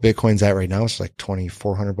of what Bitcoin's at right now, it's like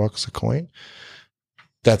 $2,400 a coin.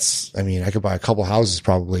 I could buy a couple houses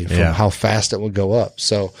probably from how fast it would go up.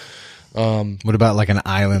 So, what about like an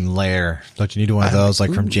island lair? Don't you need one of those,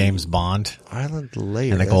 like from James Bond? Island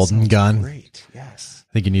lair. And a golden gun. Great. Yes.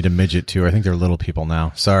 I think you need a midget too. I think they're little people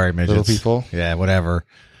now. Sorry, midgets. Little people? Yeah, whatever.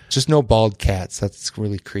 Just no bald cats. That's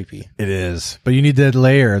really creepy. It is. But you need that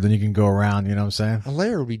layer, then you can go around, you know what I'm saying? A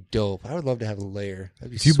layer would be dope. I would love to have a layer.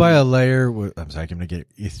 That'd be if you buy a layer with, I'm sorry, I'm going to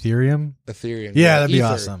get Ethereum? Ethereum. Yeah, that'd be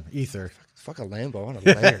awesome. Ether. Fuck a Lambo. I want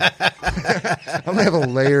a layer. I'm going to have a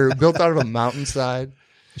layer built out of a mountainside.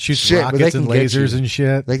 Shoots rockets and lasers and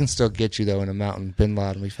shit. They can still get you, though, in a mountain. Bin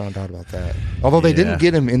Laden, we found out about that. Although they didn't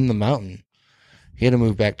get him in the mountain. He had to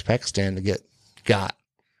move back to Pakistan to get got.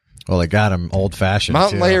 Well, they got him old-fashioned,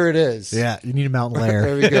 mountain layer it is. Yeah, you need a mountain layer.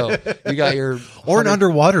 There we go. You got your... Or an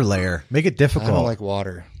underwater layer. Make it difficult. I don't like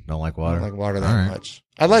water. Don't like water? I don't like water that much.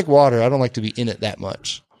 I like water. I don't like to be in it that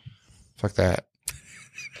much. Fuck that.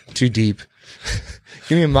 Too deep.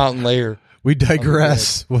 Give me a mountain layer. We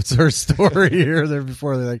digress. What's our story here? There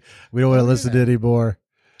before they're like, we don't want to listen to it anymore.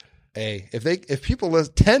 Hey, if people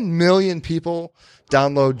listen, 10 million people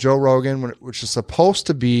download Joe Rogan, which is supposed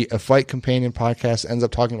to be a fight companion podcast, ends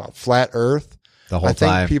up talking about flat Earth. The whole I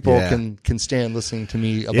think time. people can stand listening to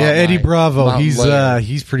me about Eddie Bravo. Layer.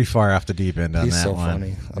 He's pretty far off the deep end on he's that so one.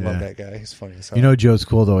 Funny. I love that guy. He's funny as hell. You know, Joe's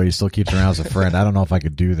cool though. He still keeps around as a friend. I don't know if I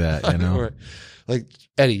could do that. You know, like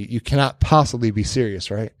Eddie, you cannot possibly be serious,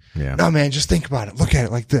 right? Yeah. No, man, just think about it. Look at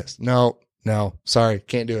it like this. No, sorry,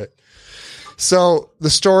 can't do it. So the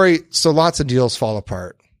story. So lots of deals fall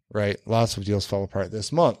apart, right? Lots of deals fall apart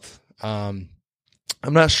this month. I'm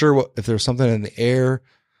not sure if there's something in the air,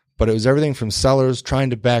 but it was everything from sellers trying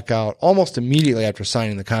to back out almost immediately after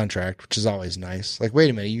signing the contract, which is always nice. Like, wait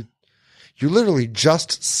a minute, you literally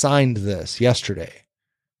just signed this yesterday,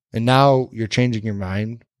 and now you're changing your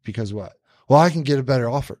mind because what? Well, I can get a better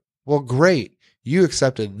offer. Well, great. You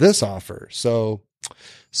accepted this offer. So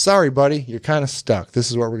sorry, buddy, you're kind of stuck.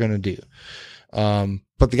 This is what we're going to do.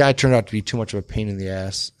 But the guy turned out to be too much of a pain in the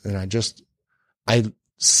ass. And I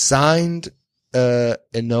signed,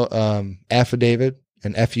 affidavit,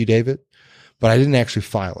 an FU David, but I didn't actually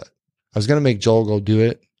file it. I was going to make Joel go do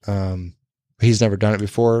it. He's never done it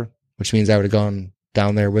before, which means I would have gone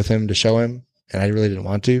down there with him to show him. And I really didn't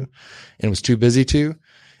want to, and was too busy to.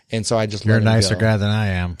 And so I just You're let a him nicer go. guy than I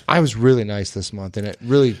am. I was really nice this month, and it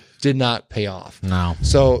really did not pay off. No.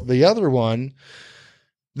 So the other one,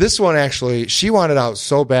 this one actually, she wanted out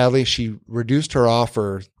so badly, she reduced her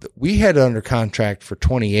offer. We had it under contract for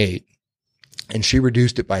 28, and she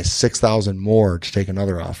reduced it by 6,000 more to take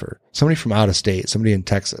another offer. Somebody from out of state, somebody in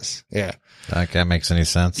Texas. Yeah. That makes any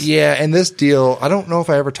sense. Yeah, and this deal, I don't know if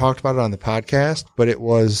I ever talked about it on the podcast, but it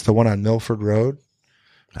was the one on Milford Road.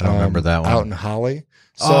 I don't remember that one. Out in Holly.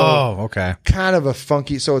 So okay. Kind of a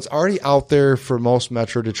funky, so it's already out there for most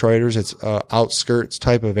Metro Detroiters. It's outskirts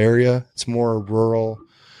type of area. It's more rural.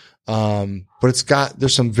 But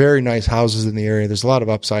there's some very nice houses in the area. There's a lot of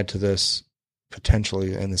upside to this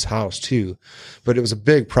potentially in this house too, but it was a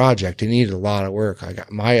big project. It needed a lot of work.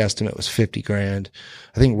 My estimate was $50,000.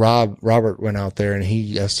 I think Robert went out there and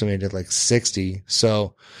he estimated like 60.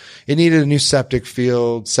 So it needed a new septic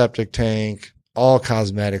field, septic tank, all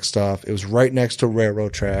cosmetic stuff. It was right next to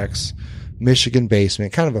railroad tracks, Michigan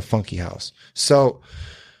basement, kind of a funky house. So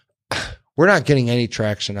we're not getting any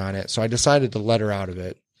traction on it. So I decided to let her out of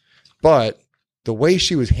it. But the way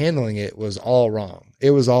she was handling it was all wrong.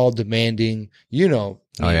 It was all demanding,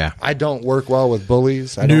 I don't work well with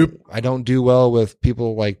bullies. I don't do well with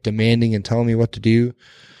people like demanding and telling me what to do.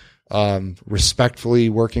 Respectfully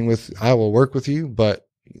I will work with you, but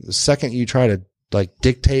the second you try to like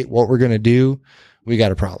dictate what we're going to do, we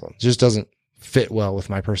got a problem. It just doesn't fit well with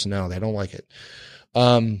my personality. I don't like it.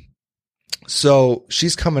 So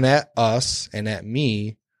she's coming at us and at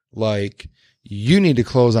me like, you need to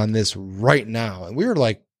close on this right now. And we were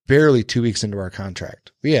like barely 2 weeks into our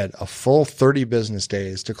contract. We had a full 30 business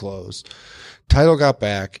days to close. Title got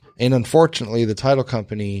back. And unfortunately, the title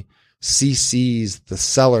company CCs the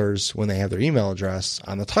sellers when they have their email address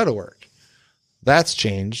on the title work. That's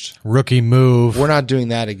changed. Rookie move. We're not doing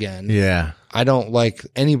that again. Yeah. I don't like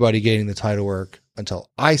anybody getting the title work until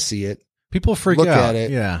I see it. People look at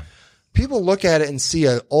it. Yeah. People look at it and see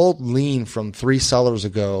an old lien from 3 sellers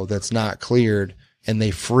ago that's not cleared, and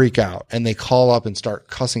they freak out and they call up and start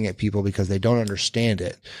cussing at people because they don't understand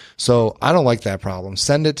it. So I don't like that problem.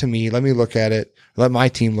 Send it to me. Let me look at it. Let my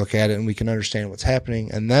team look at it, and we can understand what's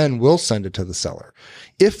happening. And then we'll send it to the seller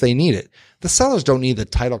if they need it. The sellers don't need the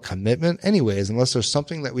title commitment anyways, unless there's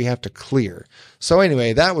something that we have to clear. So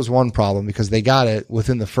anyway, that was one problem because they got it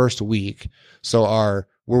within the first week. So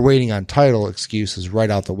we're waiting on title excuse is right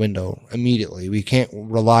out the window immediately. We can't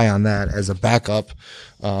rely on that as a backup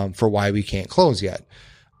for why we can't close yet.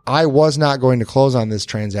 I was not going to close on this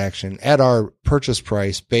transaction at our purchase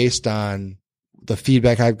price based on the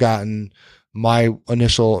feedback I've gotten, my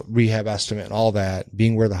initial rehab estimate and all that,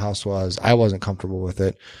 being where the house was. I wasn't comfortable with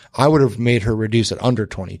it. I would have made her reduce it under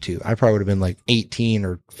 22. I probably would have been like 18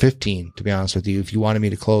 or 15, to be honest with you. If you wanted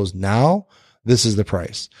me to close now, this is the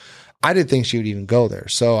price. I didn't think she would even go there,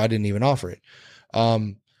 so I didn't even offer it.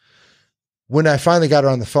 When I finally got her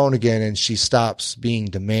on the phone again and she stops being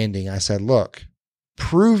demanding, I said, look,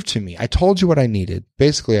 prove to me. I told you what I needed.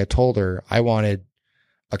 Basically, I told her I wanted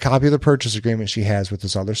a copy of the purchase agreement she has with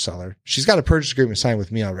this other seller. She's got a purchase agreement signed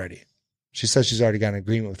with me already. She says she's already got an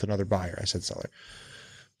agreement with another buyer. I said, seller,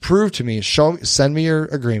 prove to me, send me your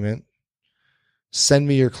agreement. Send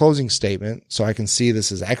me your closing statement so I can see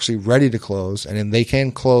this is actually ready to close, and then they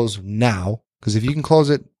can close now. Because if you can close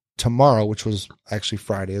it tomorrow, which was actually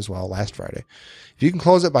Friday as well, last Friday, if you can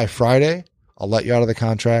close it by Friday, I'll let you out of the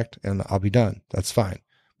contract and I'll be done. That's fine.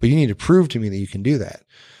 But you need to prove to me that you can do that.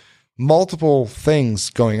 Multiple things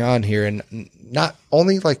going on here, and not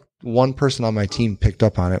only like one person on my team picked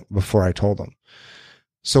up on it before I told them.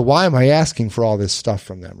 So why am I asking for all this stuff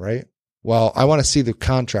from them, right? Well, I want to see the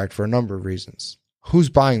contract for a number of reasons. Who's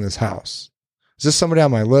buying this house? Is this somebody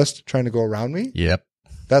on my list trying to go around me? Yep.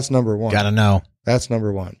 That's number one. Gotta know. That's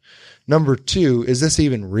number one. Number two, is this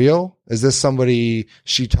even real? Is this somebody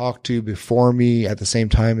she talked to before me at the same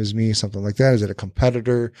time as me? Something like that? Is it a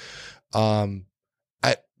competitor?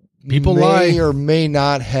 People may lie. or may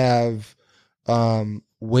not have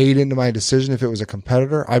weighed into my decision. If it was a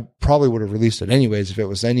competitor, I probably would have released it anyways if it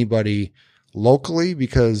was anybody locally,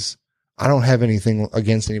 because I don't have anything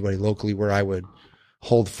against anybody locally where I would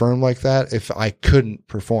hold firm like that if I couldn't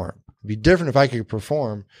perform. It'd be different if I could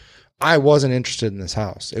perform. I wasn't interested in this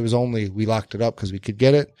house. It was only we locked it up because we could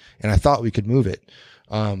get it, and I thought we could move it.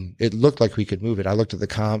 It looked like we could move it. I looked at the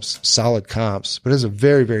comps, solid comps, but it's a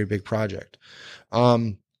very, very big project.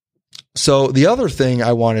 So the other thing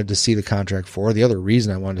I wanted to see the contract for, the other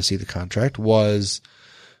reason I wanted to see the contract was,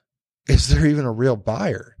 is there even a real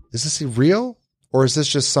buyer? Is this real? Or is this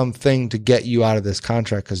just something to get you out of this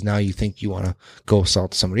contract because now you think you want to go sell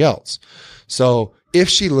to somebody else? So if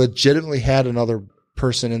she legitimately had another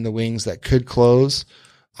person in the wings that could close,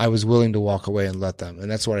 I was willing to walk away and let them.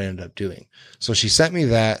 And that's what I ended up doing. So she sent me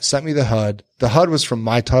that, sent me the HUD. The HUD was from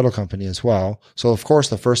my title company as well. So of course,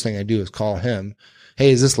 the first thing I do is call him.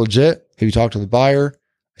 Hey, is this legit? Have you talked to the buyer?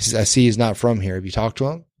 I see he's not from here. Have you talked to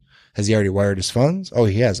him? Has he already wired his funds? Oh,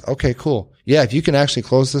 he has. Okay, cool. Yeah, if you can actually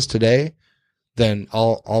close this today, then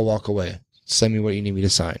I'll walk away. Send me what you need me to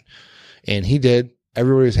sign. And he did.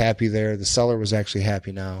 Everybody was happy there. The seller was actually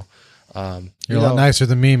happy now. You're a lot nicer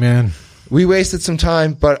than me, man. We wasted some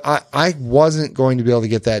time, but I wasn't going to be able to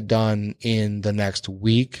get that done in the next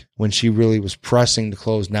week when she really was pressing to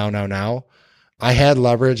close now. I had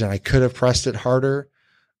leverage and I could have pressed it harder.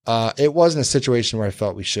 It wasn't a situation where I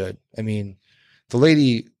felt we should. I mean, the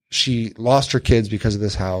lady, she lost her kids because of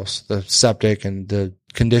this house, the septic and the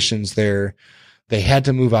conditions there. They had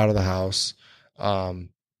to move out of the house.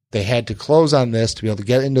 They had to close on this to be able to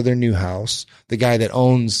get into their new house. The guy that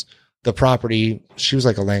owns the property, she was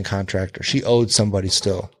like a land contractor. She owed somebody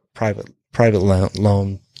still, private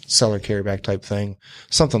loan, seller carryback type thing,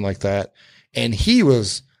 something like that. And he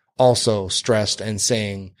was also stressed and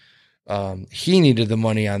saying, He needed the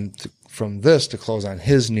money from this to close on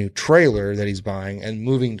his new trailer that he's buying and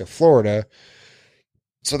moving to Florida.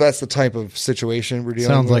 So that's the type of situation we're dealing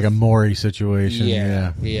with. Sounds like a Maury situation.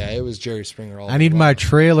 Yeah, it was Jerry Springer. I need my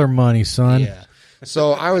trailer money, son. Yeah.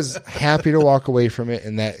 So I was happy to walk away from it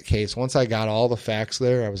in that case. Once I got all the facts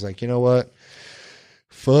there, I was like, you know what?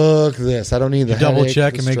 Fuck this. I don't need the double headache,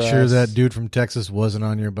 check the and make stress. sure that dude from Texas wasn't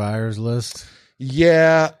on your buyer's list.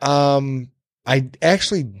 Yeah. I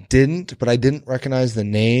actually didn't, but I didn't recognize the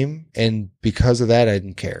name. And because of that, I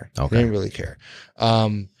didn't care. Okay. I didn't really care.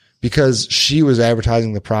 Because she was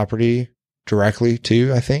advertising the property directly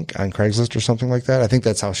too, I think, on Craigslist or something like that. I think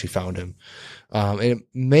that's how she found him. And it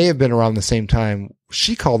may have been around the same time.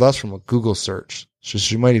 She called us from a Google search. So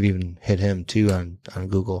she might have even hit him too on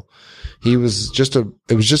Google. It was just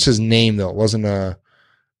his name though. It wasn't a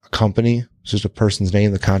company. It was just a person's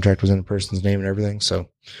name. The contract was in a person's name and everything. So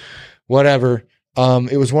whatever.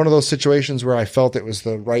 It was one of those situations where I felt it was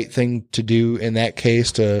the right thing to do in that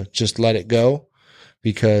case to just let it go,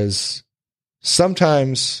 because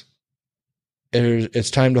sometimes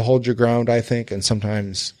it's time to hold your ground, I think, and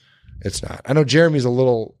sometimes it's not. I know Jeremy's a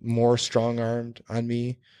little more strong-armed on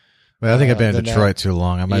me. Well, I think I've been in Detroit too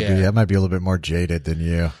long. I might be a little bit more jaded than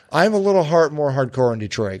you. I'm a little more hardcore in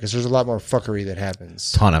Detroit because there's a lot more fuckery that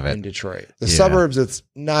happens. Ton of it in Detroit. The suburbs, it's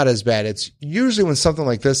not as bad. It's usually when something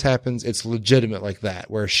like this happens, it's legitimate like that,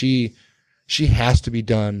 where she has to be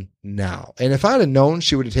done now. And if I'd have known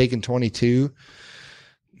she would have taken 22,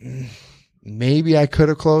 maybe I could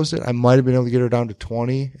have closed it. I might have been able to get her down to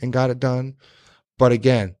 20 and got it done. But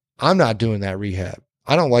again, I'm not doing that rehab.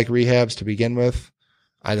 I don't like rehabs to begin with.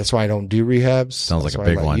 That's why I don't do rehabs. Sounds that's like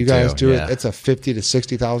a big one. You guys too. do it. It's a $50,000 to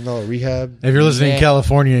 $60,000 rehab. If you're listening in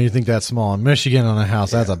California and you think that's small, in Michigan on a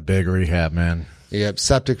house, that's a big rehab, man. Yep.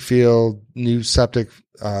 Septic field, new septic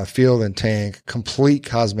field and tank, complete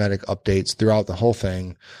cosmetic updates throughout the whole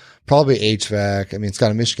thing. Probably HVAC. I mean, it's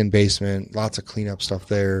got a Michigan basement, lots of cleanup stuff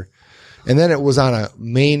there. And then it was on a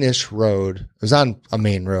main-ish road. It was on a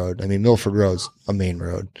main road. I mean, Milford Road's a main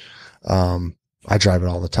road. I drive it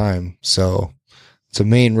all the time. So it's a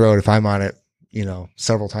main road. If I'm on it,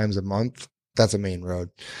 several times a month, that's a main road.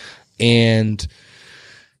 And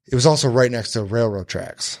it was also right next to railroad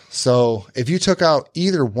tracks. So if you took out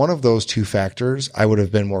either one of those two factors, I would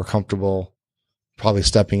have been more comfortable probably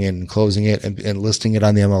stepping in and closing it and listing it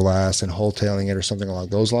on the MLS and wholetailing it or something along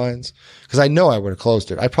those lines. Because I know I would have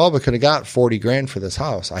closed it. I probably could have got $40,000 for this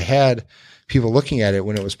house. I had people looking at it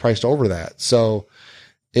when it was priced over that. So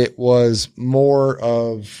it was more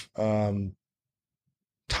of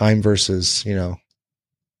time versus,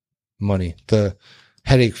 money. The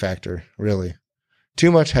headache factor, really.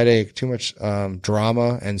 Too much headache, too much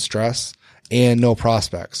drama and stress, and no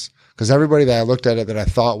prospects. Because everybody that I looked at it that I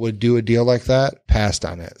thought would do a deal like that passed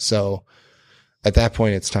on it. So at that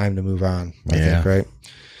point, it's time to move on, I think, right?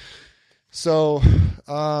 So,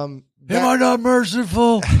 am I not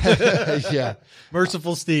merciful? Yeah.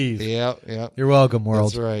 Merciful Steve. Yeah. You're welcome,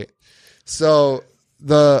 world. That's right. So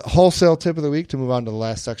the wholesale tip of the week, to move on to the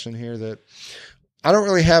last section here, that I don't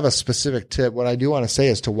really have a specific tip. What I do want to say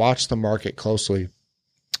is to watch the market closely,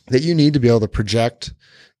 that you need to be able to project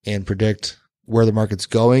and predict where the market's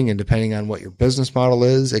going. And depending on what your business model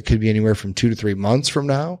is, it could be anywhere from 2 to 3 months from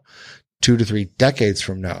now, 2 to 3 decades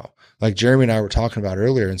from now. Like Jeremy and I were talking about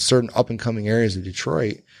earlier, in certain up and coming areas of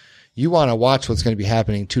Detroit, you want to watch what's going to be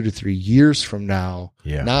happening 2 to 3 years from now,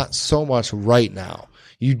 not so much right now.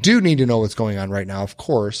 You do need to know what's going on right now, of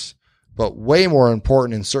course, but way more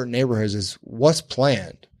important in certain neighborhoods is what's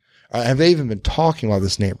planned. Have they even been talking about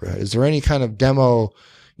this neighborhood? Is there any kind of demo,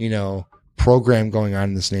 program going on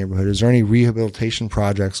in this neighborhood? Is there any rehabilitation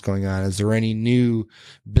projects going on? Is there any new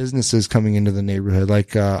businesses coming into the neighborhood?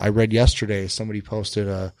 Like, I read yesterday, somebody posted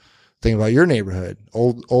a thing about your neighborhood,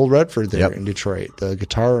 Old Redford there in Detroit, the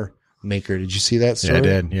guitar maker. Did you see that story? Yeah, I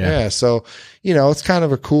did. Yeah. So, it's kind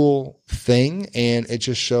of a cool thing, and it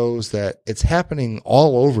just shows that it's happening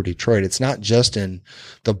all over Detroit. It's not just in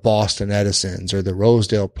the Boston Edisons or the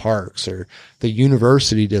Rosedale Parks or the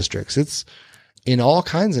university districts. It's in all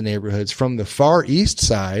kinds of neighborhoods, from the far east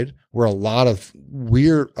side, where a lot of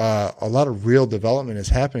real development is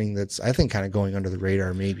happening. That's, I think, kind of going under the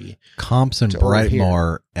radar, maybe. Comps and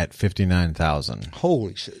Brightmoor at 59,000.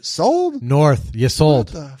 Holy shit. Sold? North. Yeah,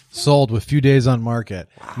 sold. Sold with few days on market.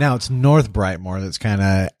 Wow. Now it's North Brightmoor that's kind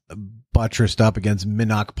of buttressed up against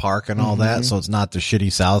Minnock Park and all that. So it's not the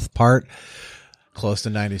shitty south part. Close to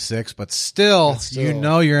 96, but still, you're in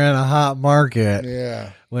a hot market.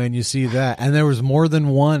 Yeah. When you see that. And there was more than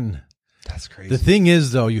one. That's crazy. The thing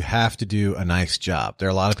is, though, you have to do a nice job. There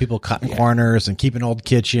are a lot of people cutting corners and keeping old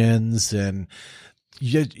kitchens and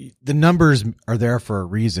the numbers are there for a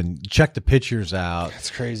reason. Check the pictures out. It's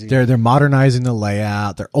crazy. They're modernizing the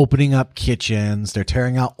layout. They're opening up kitchens. They're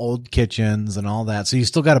tearing out old kitchens and all that. So you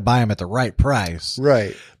still got to buy them at the right price.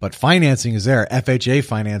 Right. But financing is there. FHA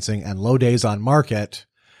financing and low days on market.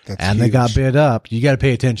 That's and huge. they got bid up. You got to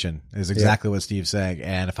pay attention is exactly what Steve's saying.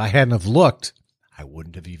 And if I hadn't have looked, I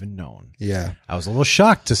wouldn't have even known. Yeah. I was a little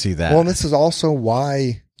shocked to see that. Well, and this is also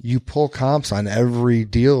why you pull comps on every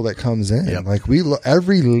deal that comes in. Yep. Like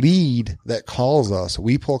every lead that calls us,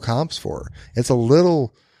 we pull comps for. It's a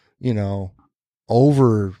little,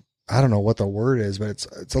 over, I don't know what the word is, but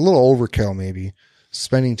it's a little overkill maybe,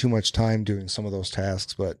 spending too much time doing some of those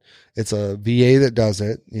tasks, but it's a VA that does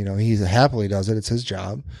it. He happily does it. It's his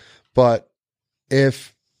job. But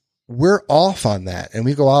if we're off on that and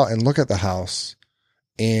we go out and look at the house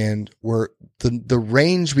and the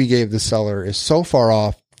range we gave the seller is so far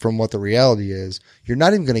off from what the reality is, you're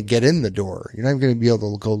not even going to get in the door. You're not even going to be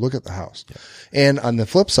able to go look at the house. Yeah. And on the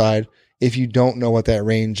flip side, if you don't know what that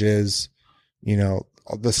range is,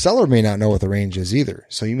 the seller may not know what the range is either.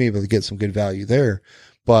 So you may be able to get some good value there.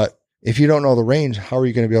 But if you don't know the range, how are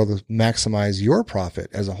you going to be able to maximize your profit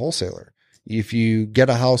as a wholesaler? If you get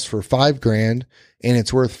a house for $5,000 and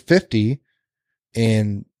it's worth 50,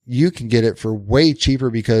 and you can get it for way cheaper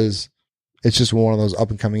because it's just one of those up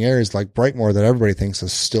and coming areas like Brightmoor that everybody thinks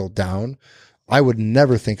is still down. I would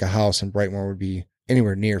never think a house in Brightmoor would be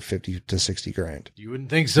anywhere near 50 to 60 grand. You wouldn't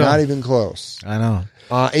think so. Not even close. I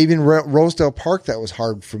know. Even Rosedale Park, that was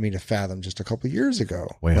hard for me to fathom just a couple of years ago.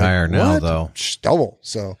 Way higher now, though. Double.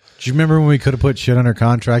 So, do you remember when we could have put shit under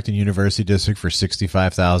contract in University District for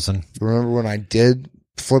 $65,000? Remember when I did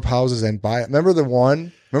flip houses and buy it? Remember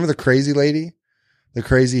the crazy lady? The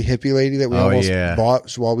crazy hippie lady that we almost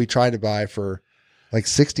bought while we tried to buy for like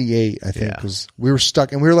 68, I think, because we were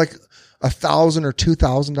stuck and we were like $1,000 or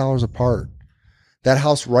 $2,000 apart. That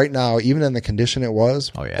house right now, even in the condition it was,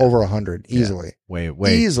 over 100 easily. Way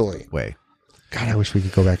easily. Way. God, I wish we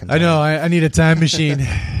could go back in time. I know. I need a time machine.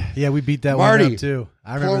 Yeah, we beat that Marty, one up too.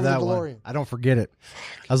 I remember that one. I don't forget it.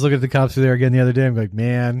 I was looking at the cops through there again the other day. I'm like,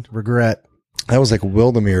 man, regret. That was like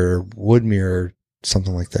Wildermere or Woodmere.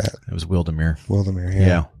 Something like that. It was Wildermere.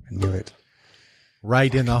 Yeah. I knew it.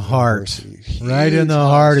 Right in the heart. Right in the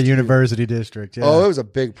heart of University District. Yeah. Oh, it was a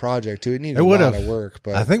big project too. It needed a lot of work.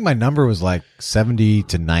 But I think my number was like 70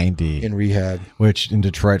 to 90. In rehab. Which in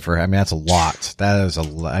Detroit that's a lot. That is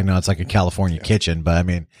I know it's like a California kitchen, but I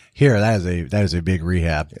mean, here, that is a big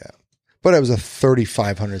rehab. Yeah. But it was a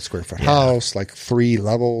 3,500 square foot house, like 3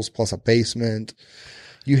 levels plus a basement.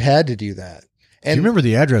 You had to do that. And do you remember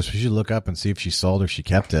the address? We should look up and see if she sold or she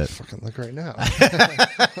kept it. Fucking look right now.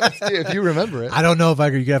 Let's see if you remember it. I don't know if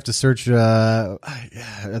you have to search. I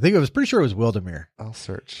think I was pretty sure it was Wildermere. I'll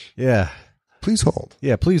search. Yeah. Please hold.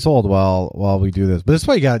 Yeah, please hold while we do this. But this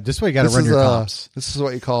way you got to run your comps. This is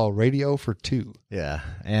what you call radio for 2. Yeah.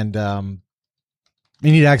 And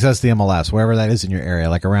you need access to the MLS, wherever that is in your area.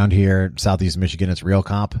 Like around here, Southeast Michigan, it's Real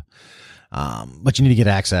Comp. But you need to get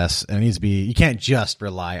access, and it needs to be, you can't just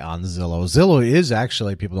rely on Zillow. Zillow is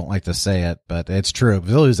actually, people don't like to say it, but it's true.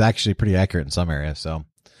 Zillow is actually pretty accurate in some areas. So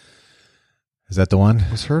is that the one?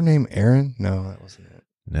 Was her name Erin? No, that wasn't it.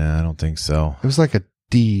 No, I don't think so. It was like a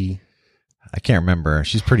D. I can't remember.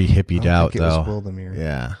 She's pretty hippied out though. It was Wildermere.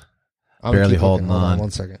 Yeah. I'm barely holding Hold on.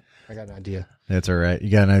 1 second. I got an idea. That's all right. You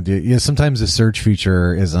got an idea. Yeah. Sometimes the search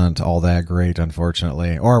feature isn't all that great,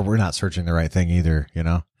 unfortunately, or we're not searching the right thing either,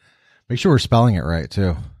 Make sure we're spelling it right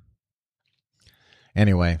too.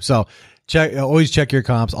 Anyway, so always check your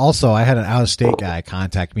comps. Also, I had an out-of-state guy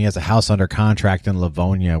contact me. He has a house under contract in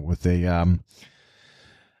Livonia with a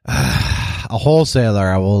wholesaler.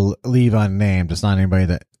 I will leave unnamed. It's not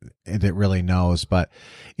anybody that really knows, but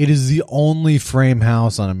it is the only frame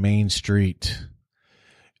house on a main street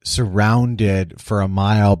surrounded for a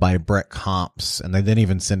mile by brick comps, and they didn't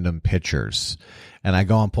even send them pictures. And I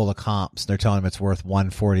go and pull the comps. They're telling him it's worth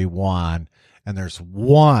 141, and there's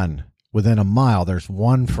one within a mile. There's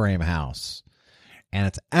one frame house, and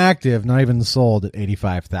it's active, not even sold at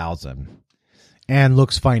 85,000, and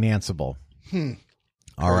looks financeable.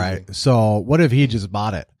 All right. So what if he just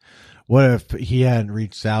bought it? What if he hadn't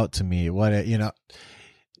reached out to me?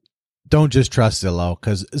 Don't just trust Zillow,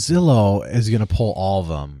 because Zillow is going to pull all of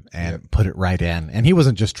them and put it right in. And he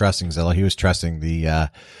wasn't just trusting Zillow; he was trusting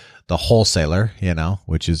the wholesaler,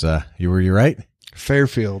 which is were you right?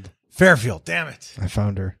 Fairfield. Damn it! I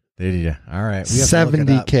found her. Did you? All right.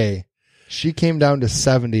 70K. She came down to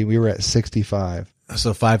 70. We were at 65.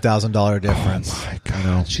 So $5,000 difference. Oh my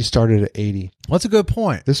God. She started at 80. What's a good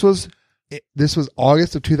point? This was This was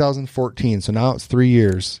August of 2014, so now it's 3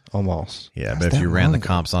 years almost. Yeah, but if you ran the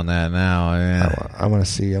comps on that now, I want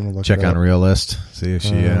to see. I'm gonna look. Check on Realist. See if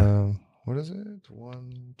she. What is it?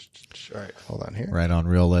 All right, hold on here. Right on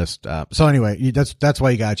Realist. So anyway, that's why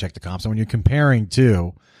you gotta check the comps. And when you're comparing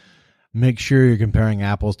two, make sure you're comparing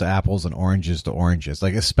apples to apples and oranges to oranges.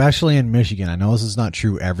 Like especially in Michigan, I know this is not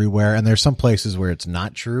true everywhere, and there's some places where it's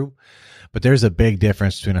not true. But there's a big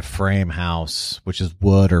difference between a frame house, which is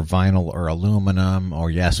wood or vinyl or aluminum, or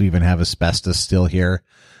yes, we even have asbestos still here,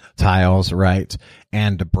 tiles, right?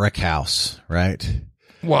 And a brick house, right?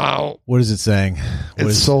 Wow. What is it saying?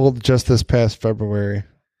 It sold just this past February.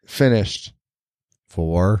 Finished.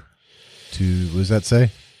 What does that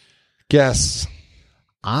say? Guess.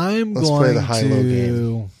 Let's play the high-low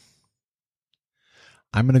game.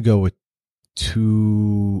 I'm going to go with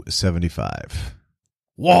 275.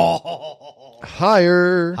 Whoa!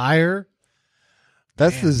 Higher?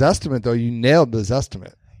 That's the Zestimate, though. You nailed the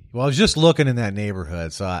Zestimate. Well, I was just looking in that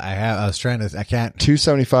neighborhood, so I can't.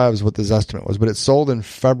 275 is what the Zestimate was, but it sold in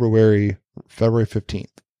February 15th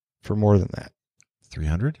for more than that.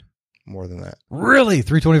 300? More than that. Really?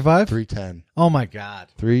 325? 310. Oh my God.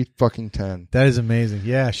 310. That is amazing.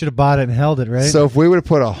 Yeah, I should have bought it and held it, right? So if we would have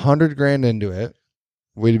put $100,000 into it,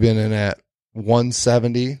 we'd have been in at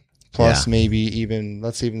 170 plus maybe even,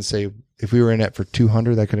 let's even say if we were in it for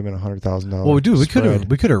 200, that could have been $100,000. Well, dude, we could have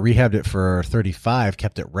rehabbed it for 35,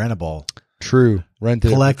 kept it rentable. True.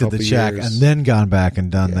 Rented, collected the check, years. and then gone back and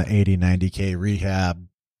done the 80, 90K rehab.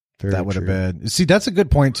 Very that would have true. been. See, that's a good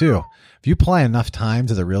point too. If you apply enough time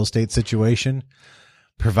to the real estate situation,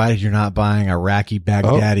 provided you're not buying Iraqi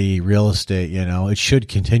Baghdadi real estate, it should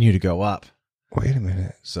continue to go up. Wait a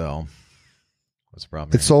minute. So, what's the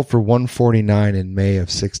problem? It sold for $149 in May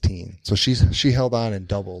of 16. So she held on and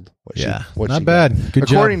doubled what not she bad. got. Good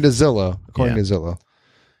According job. to Zillow. According to Zillow.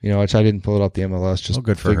 Which I didn't pull it up the MLS. Just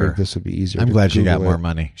good for figured her. This would be easier. I'm glad she got Google more it.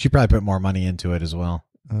 money. She probably put more money into it as well.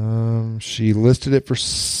 She listed it for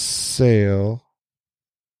sale,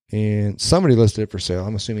 and somebody listed it for sale.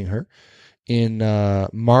 I'm assuming her in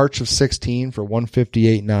March of 16 for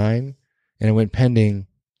 $158.9, and it went pending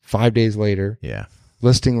 5 days later. Yeah,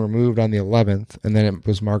 listing removed on the 11th, and then it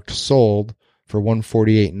was marked sold for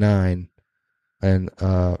 $148.9, and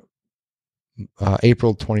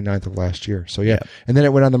April 29th of last year. So yeah, and then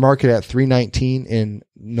it went on the market at $319 in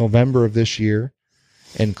November of this year.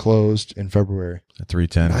 And closed in February. At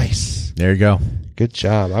 310. Nice. There you go. Good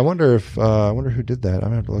job. I wonder who did that. I'm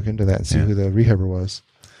gonna have to look into that and see who the rehabber was.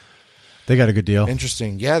 They got a good deal.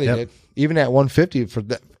 Interesting. Yeah, they did. Even at 150 for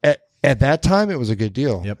that. At that time, it was a good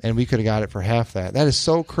deal. Yep. And we could have got it for half that. That is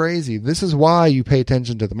so crazy. This is why you pay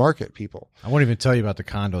attention to the market, people. I won't even tell you about the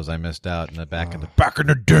condos I missed out in the back in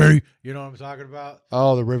the day. You know what I'm talking about?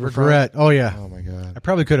 Oh, the riverfront. Regret. Oh yeah. Oh my God. I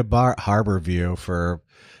probably could have bought Harbor View for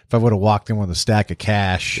if I would have walked in with a stack of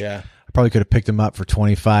cash. Yeah. I probably could have picked them up for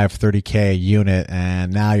 25, 30K a unit,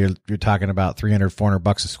 and now you're talking about $300,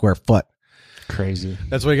 $400 a square foot. Crazy.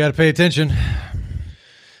 That's why you got to pay attention.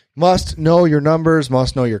 Must know your numbers,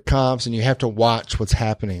 must know your comps, and you have to watch what's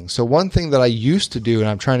happening. So one thing that I used to do, and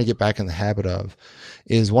I'm trying to get back in the habit of,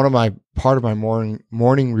 is part of my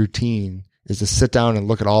morning routine is to sit down and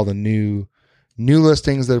look at all the new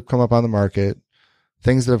listings that have come up on the market,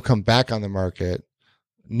 things that have come back on the market,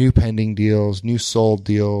 new pending deals, new sold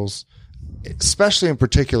deals, especially in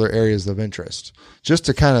particular areas of interest, just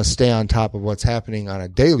to kind of stay on top of what's happening on a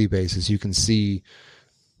daily basis. You can see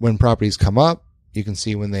when properties come up. You can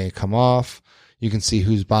see when they come off. You can see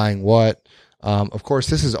who's buying what. Of course,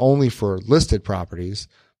 this is only for listed properties,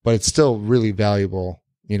 but it's still really valuable,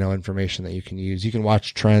 information that you can use. You can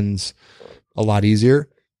watch trends a lot easier,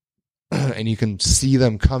 and you can see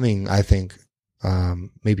them coming, I think,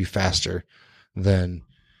 maybe faster than,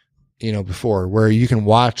 before, where you can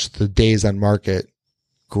watch the days on market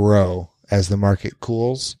grow as the market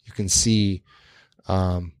cools. You can see,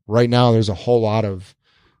 right now there's a whole lot of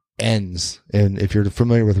N's, and if you're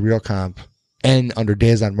familiar with Real Comp, N under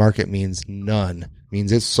days on market means none.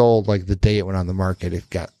 Means it sold like the day it went on the market.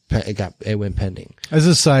 It went pending. As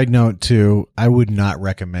a side note too, I would not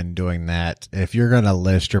recommend doing that. If you're going to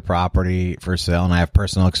list your property for sale, and I have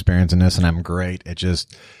personal experience in this, and I'm great at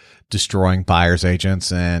just destroying buyers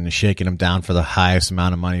agents and shaking them down for the highest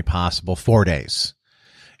amount of money possible. 4 days.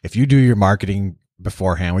 If you do your marketing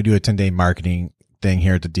beforehand, we do a 10-day marketing thing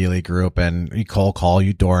here at the Dealey Group, and you cold call,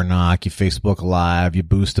 you door knock, you Facebook Live, you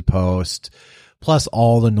boost a post, plus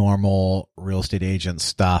all the normal real estate agent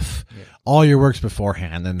stuff. Yeah. All your works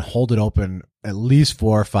beforehand, and hold it open at least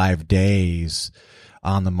 4 or 5 days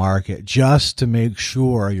on the market just to make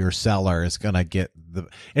sure your seller is going to get and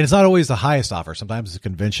it's not always the highest offer. Sometimes it's a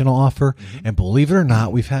conventional offer. Mm-hmm. And believe it or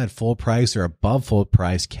not, we've had full price or above full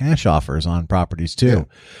price cash offers on properties too. Yeah.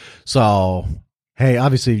 So, hey,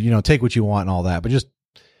 obviously, take what you want and all that, but just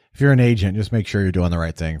if you're an agent, just make sure you're doing the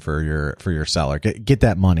right thing for your seller. Get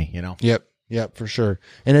that money, Yep, for sure.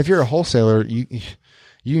 And if you're a wholesaler,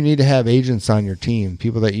 you need to have agents on your team,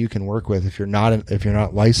 people that you can work with if you're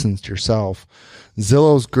not licensed yourself.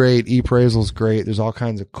 Zillow's great, eAppraisal's great. There's all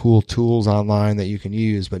kinds of cool tools online that you can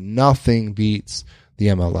use, but nothing beats the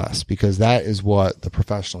MLS because that is what the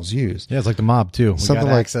professionals use. Yeah, it's like the mob too. We got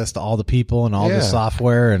access to all the people and all the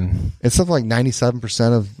software, and it's something like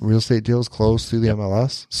 97% of real estate deals close through the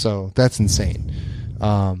MLS. So that's insane.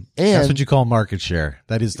 And that's what you call market share.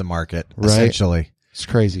 That is the market, essentially. It's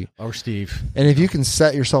crazy. Or Steve. And if you can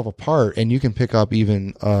set yourself apart and you can pick up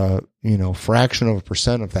even fraction of a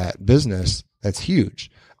percent of that business, that's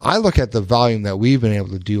huge. I look at the volume that we've been able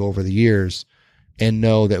to do over the years and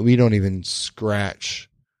know that we don't even scratch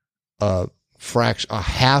a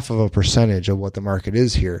half of a percentage of what the market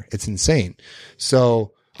is here. It's insane.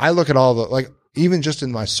 So I look at all even just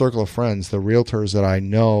in my circle of friends, the realtors that I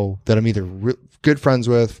know that I'm either good friends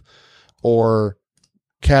with or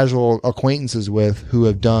casual acquaintances with who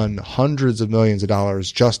have done hundreds of millions of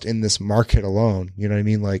dollars just in this market alone. You know what I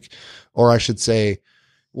mean? Or I should say,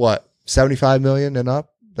 75 million and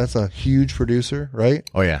up? That's a huge producer, right?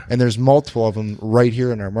 Oh, yeah. And there's multiple of them right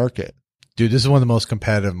here in our market. Dude, this is one of the most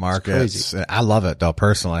competitive markets. I love it, though,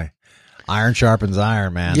 personally. Iron sharpens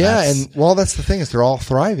iron, man. Yeah, that's the thing is they're all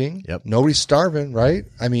thriving. Yep. Nobody's starving, right?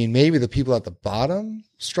 I mean, maybe the people at the bottom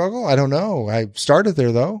struggle. I don't know. I started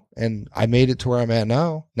there, though, and I made it to where I'm at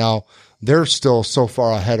now. Now, they're still so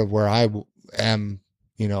far ahead of where I am,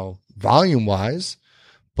 volume-wise.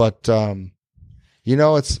 But,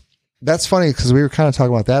 that's funny because we were kind of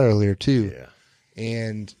talking about that earlier, too. Yeah.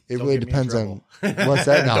 And it really depends on what's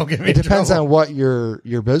that now. It depends on what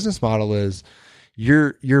your business model is.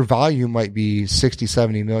 Your volume might be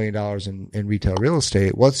 $60-70 million in retail real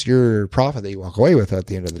estate. What's your profit that you walk away with at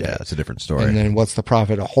the end of the day? Yeah, that's a different story. And then what's the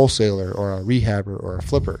profit a wholesaler or a rehabber or a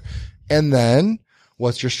flipper? And then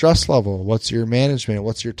what's your stress level? What's your management?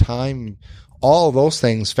 What's your time? All of those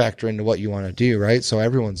things factor into what you want to do, right? So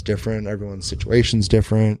everyone's different. Everyone's situation's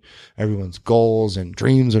different. Everyone's goals and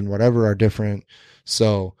dreams and whatever are different.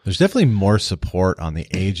 So there's definitely more support on the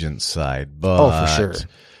agent side, but for sure.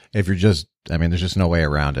 If you're there's just no way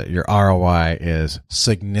around it. Your ROI is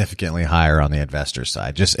significantly higher on the investor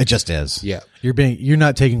side. It just is. Yeah. You're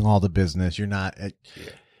not taking all the business.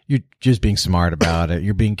 You're just being smart about it.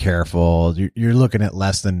 You're being careful. You're looking at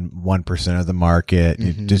less than 1% of the market.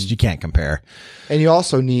 Mm-hmm. You can't compare. And you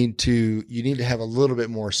also need to have a little bit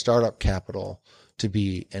more startup capital to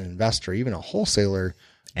be an investor, even a wholesaler.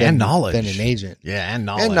 And knowledge. Than an agent. Yeah, and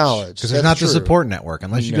knowledge. Because there's not the support network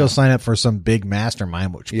unless you go sign up for some big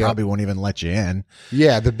mastermind, which probably won't even let you in.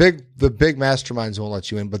 Yeah, the big masterminds won't let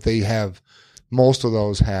you in, but most of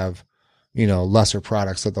those have, lesser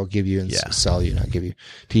products that they'll give you and sell you, not give you,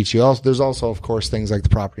 teach you. Also, there's also, of course, things like the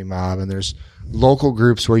Property Mob, and there's local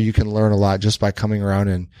groups where you can learn a lot just by coming around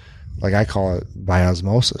and, like I call it, by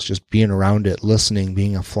osmosis, just being around it, listening,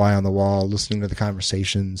 being a fly on the wall, listening to the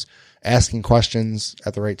conversations, asking questions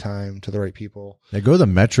at the right time to the right people. They go to the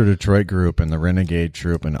Metro Detroit group and the Renegade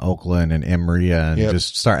Troop in Oakland and Emria and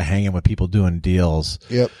just start hanging with people doing deals.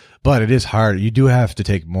 Yep. But it is hard. You do have to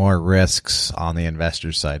take more risks on the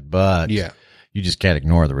investor side, but you just can't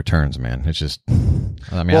ignore the returns, man. It's just,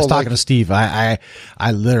 I was talking to Steve. I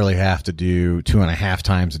literally have to do 2.5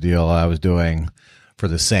 times the deal I was doing for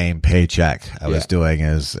the same paycheck I was doing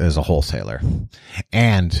as a wholesaler,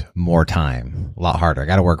 and more time, a lot harder. I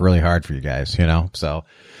got to work really hard for you guys, so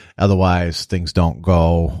otherwise things don't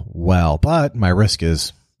go well, but my risk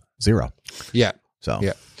is 0. Yeah. So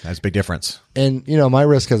that's a big difference. And, my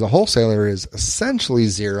risk as a wholesaler is essentially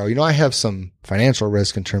 0. I have some financial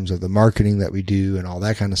risk in terms of the marketing that we do and all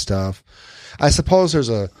that kind of stuff. I suppose there's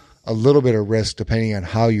a little bit of risk depending on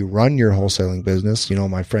how you run your wholesaling business.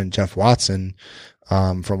 My friend Jeff Watson,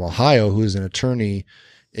 from Ohio, who's an attorney,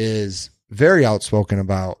 is very outspoken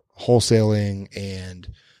about wholesaling and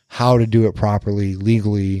how to do it properly,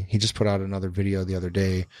 legally. He just put out another video the other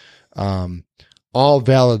day. All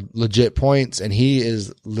valid, legit points. And he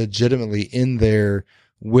is legitimately in there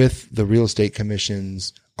with the real estate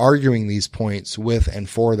commissions, arguing these points with and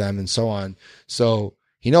for them and so on. So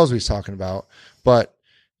he knows what he's talking about. But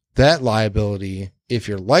that liability, if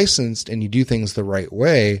you're licensed and you do things the right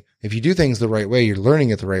way, if you do things the right way, you're learning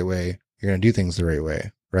it the right way, you're going to do things the right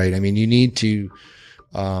way, right? I mean, you need to,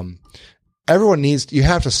 you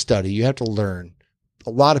have to study, you have to learn a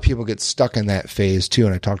lot of people get stuck in that phase too.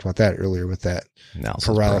 And I talked about that earlier with that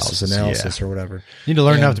paralysis analysis or whatever. You need to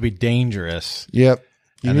learn enough to be dangerous. Yep.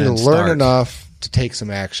 You need to learn enough to take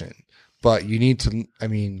some action, but you need to, I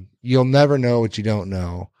mean, you'll never know what you don't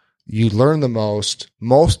know. You learn the most.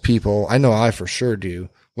 Most people, I know I for sure do,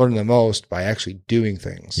 learn the most by actually doing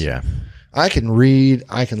things. Yeah. I can read,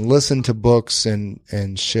 I can listen to books and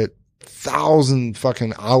shit, 1,000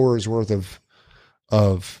 fucking hours worth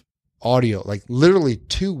of audio, like literally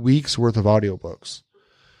 2 weeks worth of audiobooks.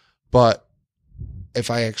 But if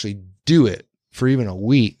I actually do it for even a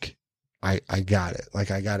week, I got it.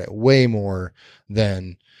 Like I got it way more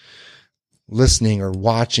than listening or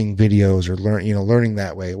watching videos or learning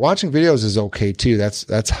that way. Watching videos is okay too.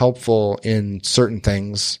 That's helpful in certain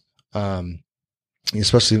things.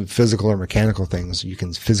 Especially physical or mechanical things. You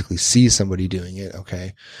can physically see somebody doing it.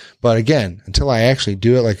 Okay. But again, until I actually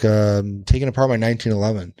do it, like, taking apart my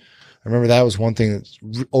 1911, I remember that was one thing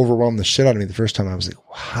that overwhelmed the shit out of me the first time. I was like,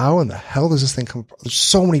 how in the hell does this thing come apart? There's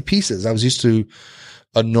so many pieces. I was used to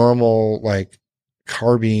a normal, like,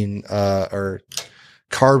 carbine, or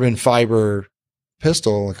carbon fiber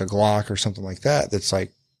pistol, like a Glock or something like that. That's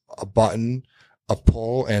like a button, a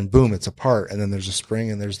pull, and boom, it's apart. And then there's a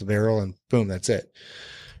spring and there's the barrel and boom, that's it.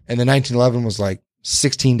 And the 1911 was like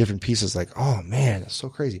 16 different pieces. Like, oh man, it's so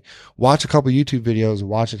crazy. Watch a couple YouTube videos,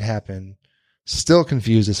 watch it happen. Still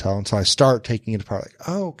confused as hell until I start taking it apart. Like,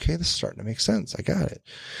 oh, okay, this is starting to make sense. I got it.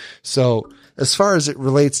 So as far as it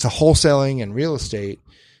relates to wholesaling and real estate,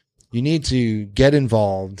 you need to get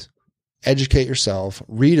involved, educate yourself,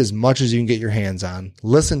 read as much as you can get your hands on,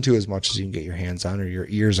 listen to as much as you can get your hands on or your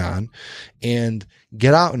ears on, and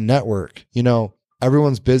get out and network. You know,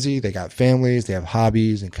 everyone's busy. They got families, they have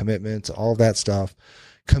hobbies and commitments, all of that stuff.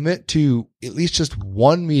 Commit to at least just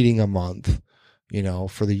one meeting a month, you know,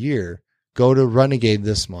 for the year. Go to Renegade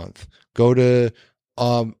this month. Go to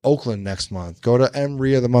Oakland next month. Go to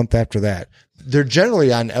MRIA the month after that. They're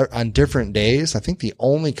generally on different days. I think the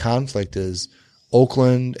only conflict is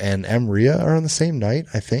Oakland and MRIA are on the same night,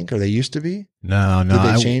 I think, or they used to be. No. Did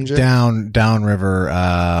they change it? Downriver,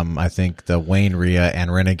 I think the Wayne RIA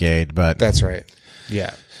and Renegade, but. That's right.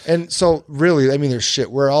 Yeah. And so really, I mean, there's shit.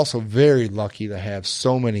 We're also very lucky to have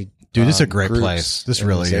so many. Dude, this is a great place. This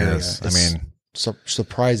really is. I mean,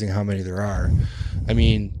 surprising how many there are. I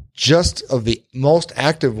mean, just of the most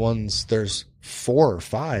active ones, there's 4 or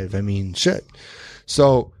 5. I mean, shit.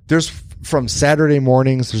 So there's from Saturday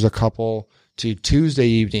mornings, there's a couple, to Tuesday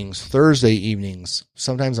evenings, Thursday evenings,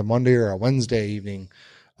 sometimes a Monday or a Wednesday evening.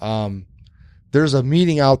 There's a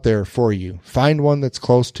meeting out there for you. Find one that's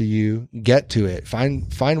close to you, get to it,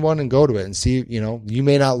 find one and go to it and see, you know, you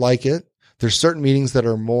may not like it. There's certain meetings that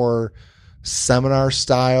are more seminar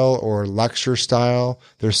style or lecture style.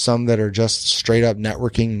 There's some that are just straight up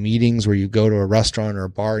networking meetings where you go to a restaurant or a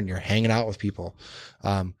bar and you're hanging out with people.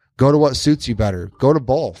 Go to what suits you better. Go to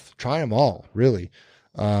both. Try them all, really.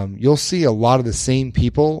 You'll see a lot of the same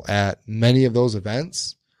people at many of those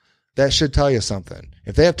events. That should tell you something.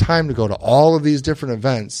 If they have time to go to all of these different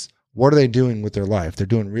events, what are they doing with their life? They're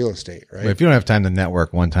doing real estate, right? But if you don't have time to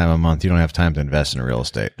network one time a month, you don't have time to invest in real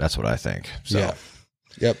estate. That's what I think. So, yeah.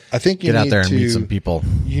 Yep. I think you get out there and meet some people.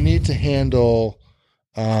 You need to handle,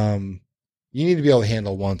 you need to be able to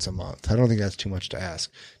handle once a month. I don't think that's too much to ask.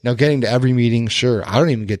 Now, getting to every meeting, sure. I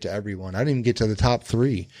don't even get to everyone. I don't even get to the top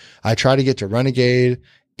 3. I try to get to Renegade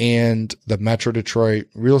and the Metro Detroit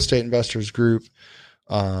Real Estate Investors Group.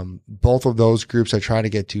 Both of those groups I try to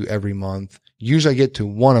get to every month. Usually I get to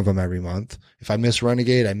one of them every month. If I miss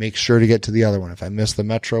Renegade, I make sure to get to the other one. If I miss the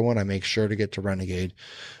Metro one, I make sure to get to Renegade.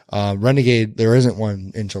 Renegade, there isn't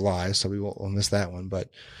one in July, so we'll miss that one.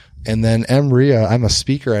 And then MRIA, I'm a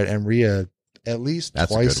speaker at MRIA at least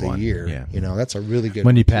twice a year. Yeah. You know, that's a really good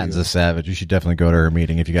Wendy one. Patton's a savage. You should definitely go to her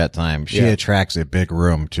meeting if you got time. She attracts a big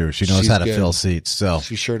room too. She knows how to fill seats. So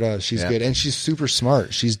she sure does. She's good. And she's super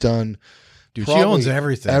smart. She's done, dude, she owns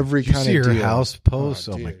everything. Every kind of deal. You see her house posts?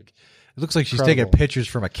 Oh my. It looks like she's taking pictures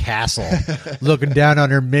from a castle, looking down on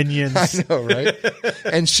her minions. I know, right?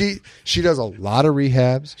 And she does a lot of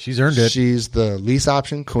rehabs. She's earned it. She's the lease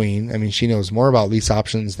option queen. I mean, she knows more about lease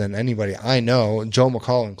options than anybody I know, Joe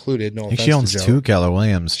McCall included. No offense to Joe. She owns 2 Keller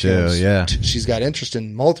Williams too. Yeah, she's got interest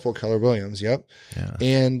in multiple Keller Williams. Yep. Yeah.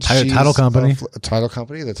 And title company, the title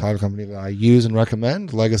company that I use and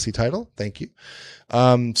recommend, Legacy Title. Thank you.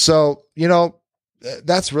 So you know.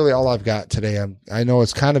 that's really all I've got today. I know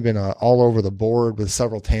it's kind of been all over the board with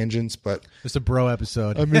several tangents, but it's a bro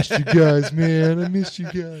episode. I missed you guys, man. I missed you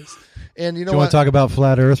guys. And you know, do you want to talk about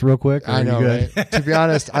flat Earth real quick? I know, right? To be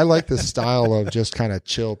honest, I like this style of just kind of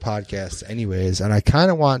chill podcasts anyways. And I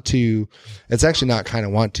kind of want to, it's actually not kind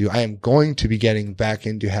of want to, I am going to be getting back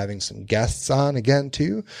into having some guests on again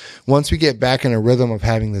too. Once we get back in a rhythm of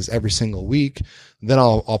having this every single week, then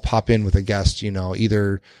I'll pop in with a guest,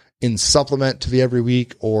 either in supplement to the every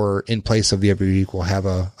week or in place of the every week. We'll have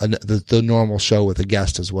the normal show with a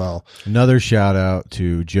guest as well. Another shout out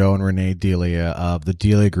to Joe and Renee Delia of the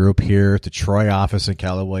Delia Group here at the Troy office in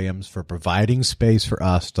Keller Williams for providing space for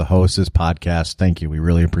us to host this podcast. Thank you. We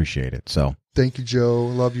really appreciate it. So thank you, Joe.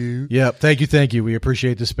 Love you. Yep. Thank you. We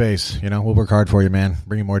appreciate the space. We'll work hard for you, man.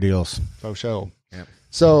 Bring you more deals. Oh, show. Yep.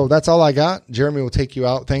 So that's all I got. Jeremy will take you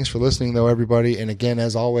out. Thanks for listening though, everybody. And again,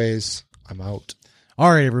 as always, I'm out. All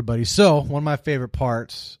right, everybody. So one of my favorite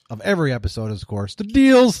parts of every episode is, of course, the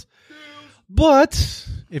deals. But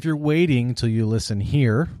if you're waiting until you listen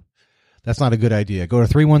here, that's not a good idea. Go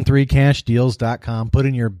to 313cashdeals.com, put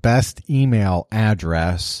in your best email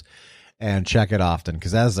address, and check it often,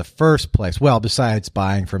 because that is the first place. Well, besides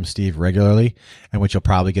buying from Steve regularly, in which you'll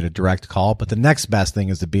probably get a direct call, but the next best thing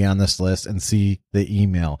is to be on this list and see the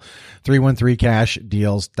email.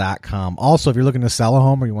 313cashdeals.com. Also, if you're looking to sell a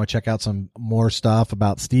home or you want to check out some more stuff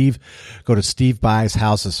about Steve, go to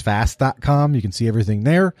stevebuyshousesfast.com. You can see everything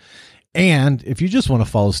there. And if you just want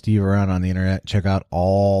to follow Steve around on the internet, check out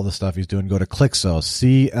all the stuff he's doing. Go to Clyxo,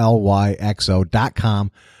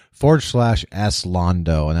 CLYXO.com/S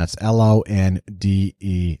Londo, and that's LONDEAU.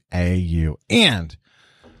 And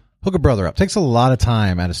hook a brother up. Takes a lot of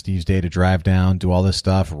time out of Steve's day to drive down, do all this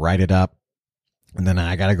stuff, write it up, and then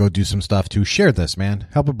I got to go do some stuff to share this, man.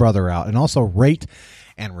 Help a brother out, and also rate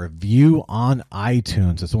and review on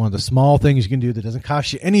iTunes. It's one of the small things you can do that doesn't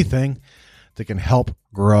cost you anything that can help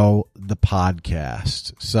grow the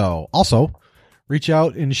podcast. So also reach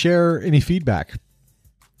out and share any feedback.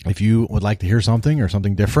 If you would like to hear something or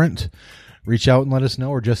something different, reach out and let us know,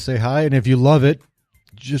 or just say hi. And if you love it,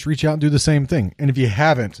 just reach out and do the same thing. And if you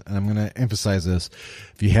haven't, and I'm going to emphasize this,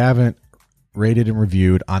 if you haven't rated and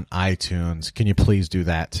reviewed on iTunes, can you please do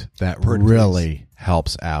that? That really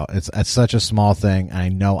helps out. It's such a small thing. I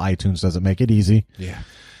know iTunes doesn't make it easy. Yeah.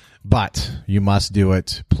 But you must do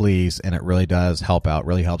it, please. And it really does help out,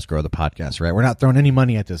 really helps grow the podcast, right? We're not throwing any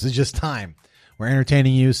money at this. It's just time. We're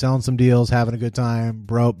entertaining you, selling some deals, having a good time,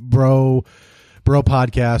 bro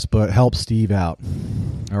podcast, but help Steve out.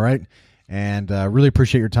 All right. And really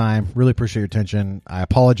appreciate your time. Really appreciate your attention. I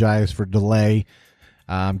apologize for delay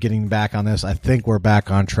getting back on this. I think we're back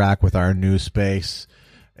on track with our new space,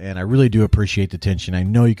 and I really do appreciate the attention. I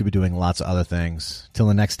know you could be doing lots of other things. Till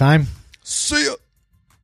the next time. See ya.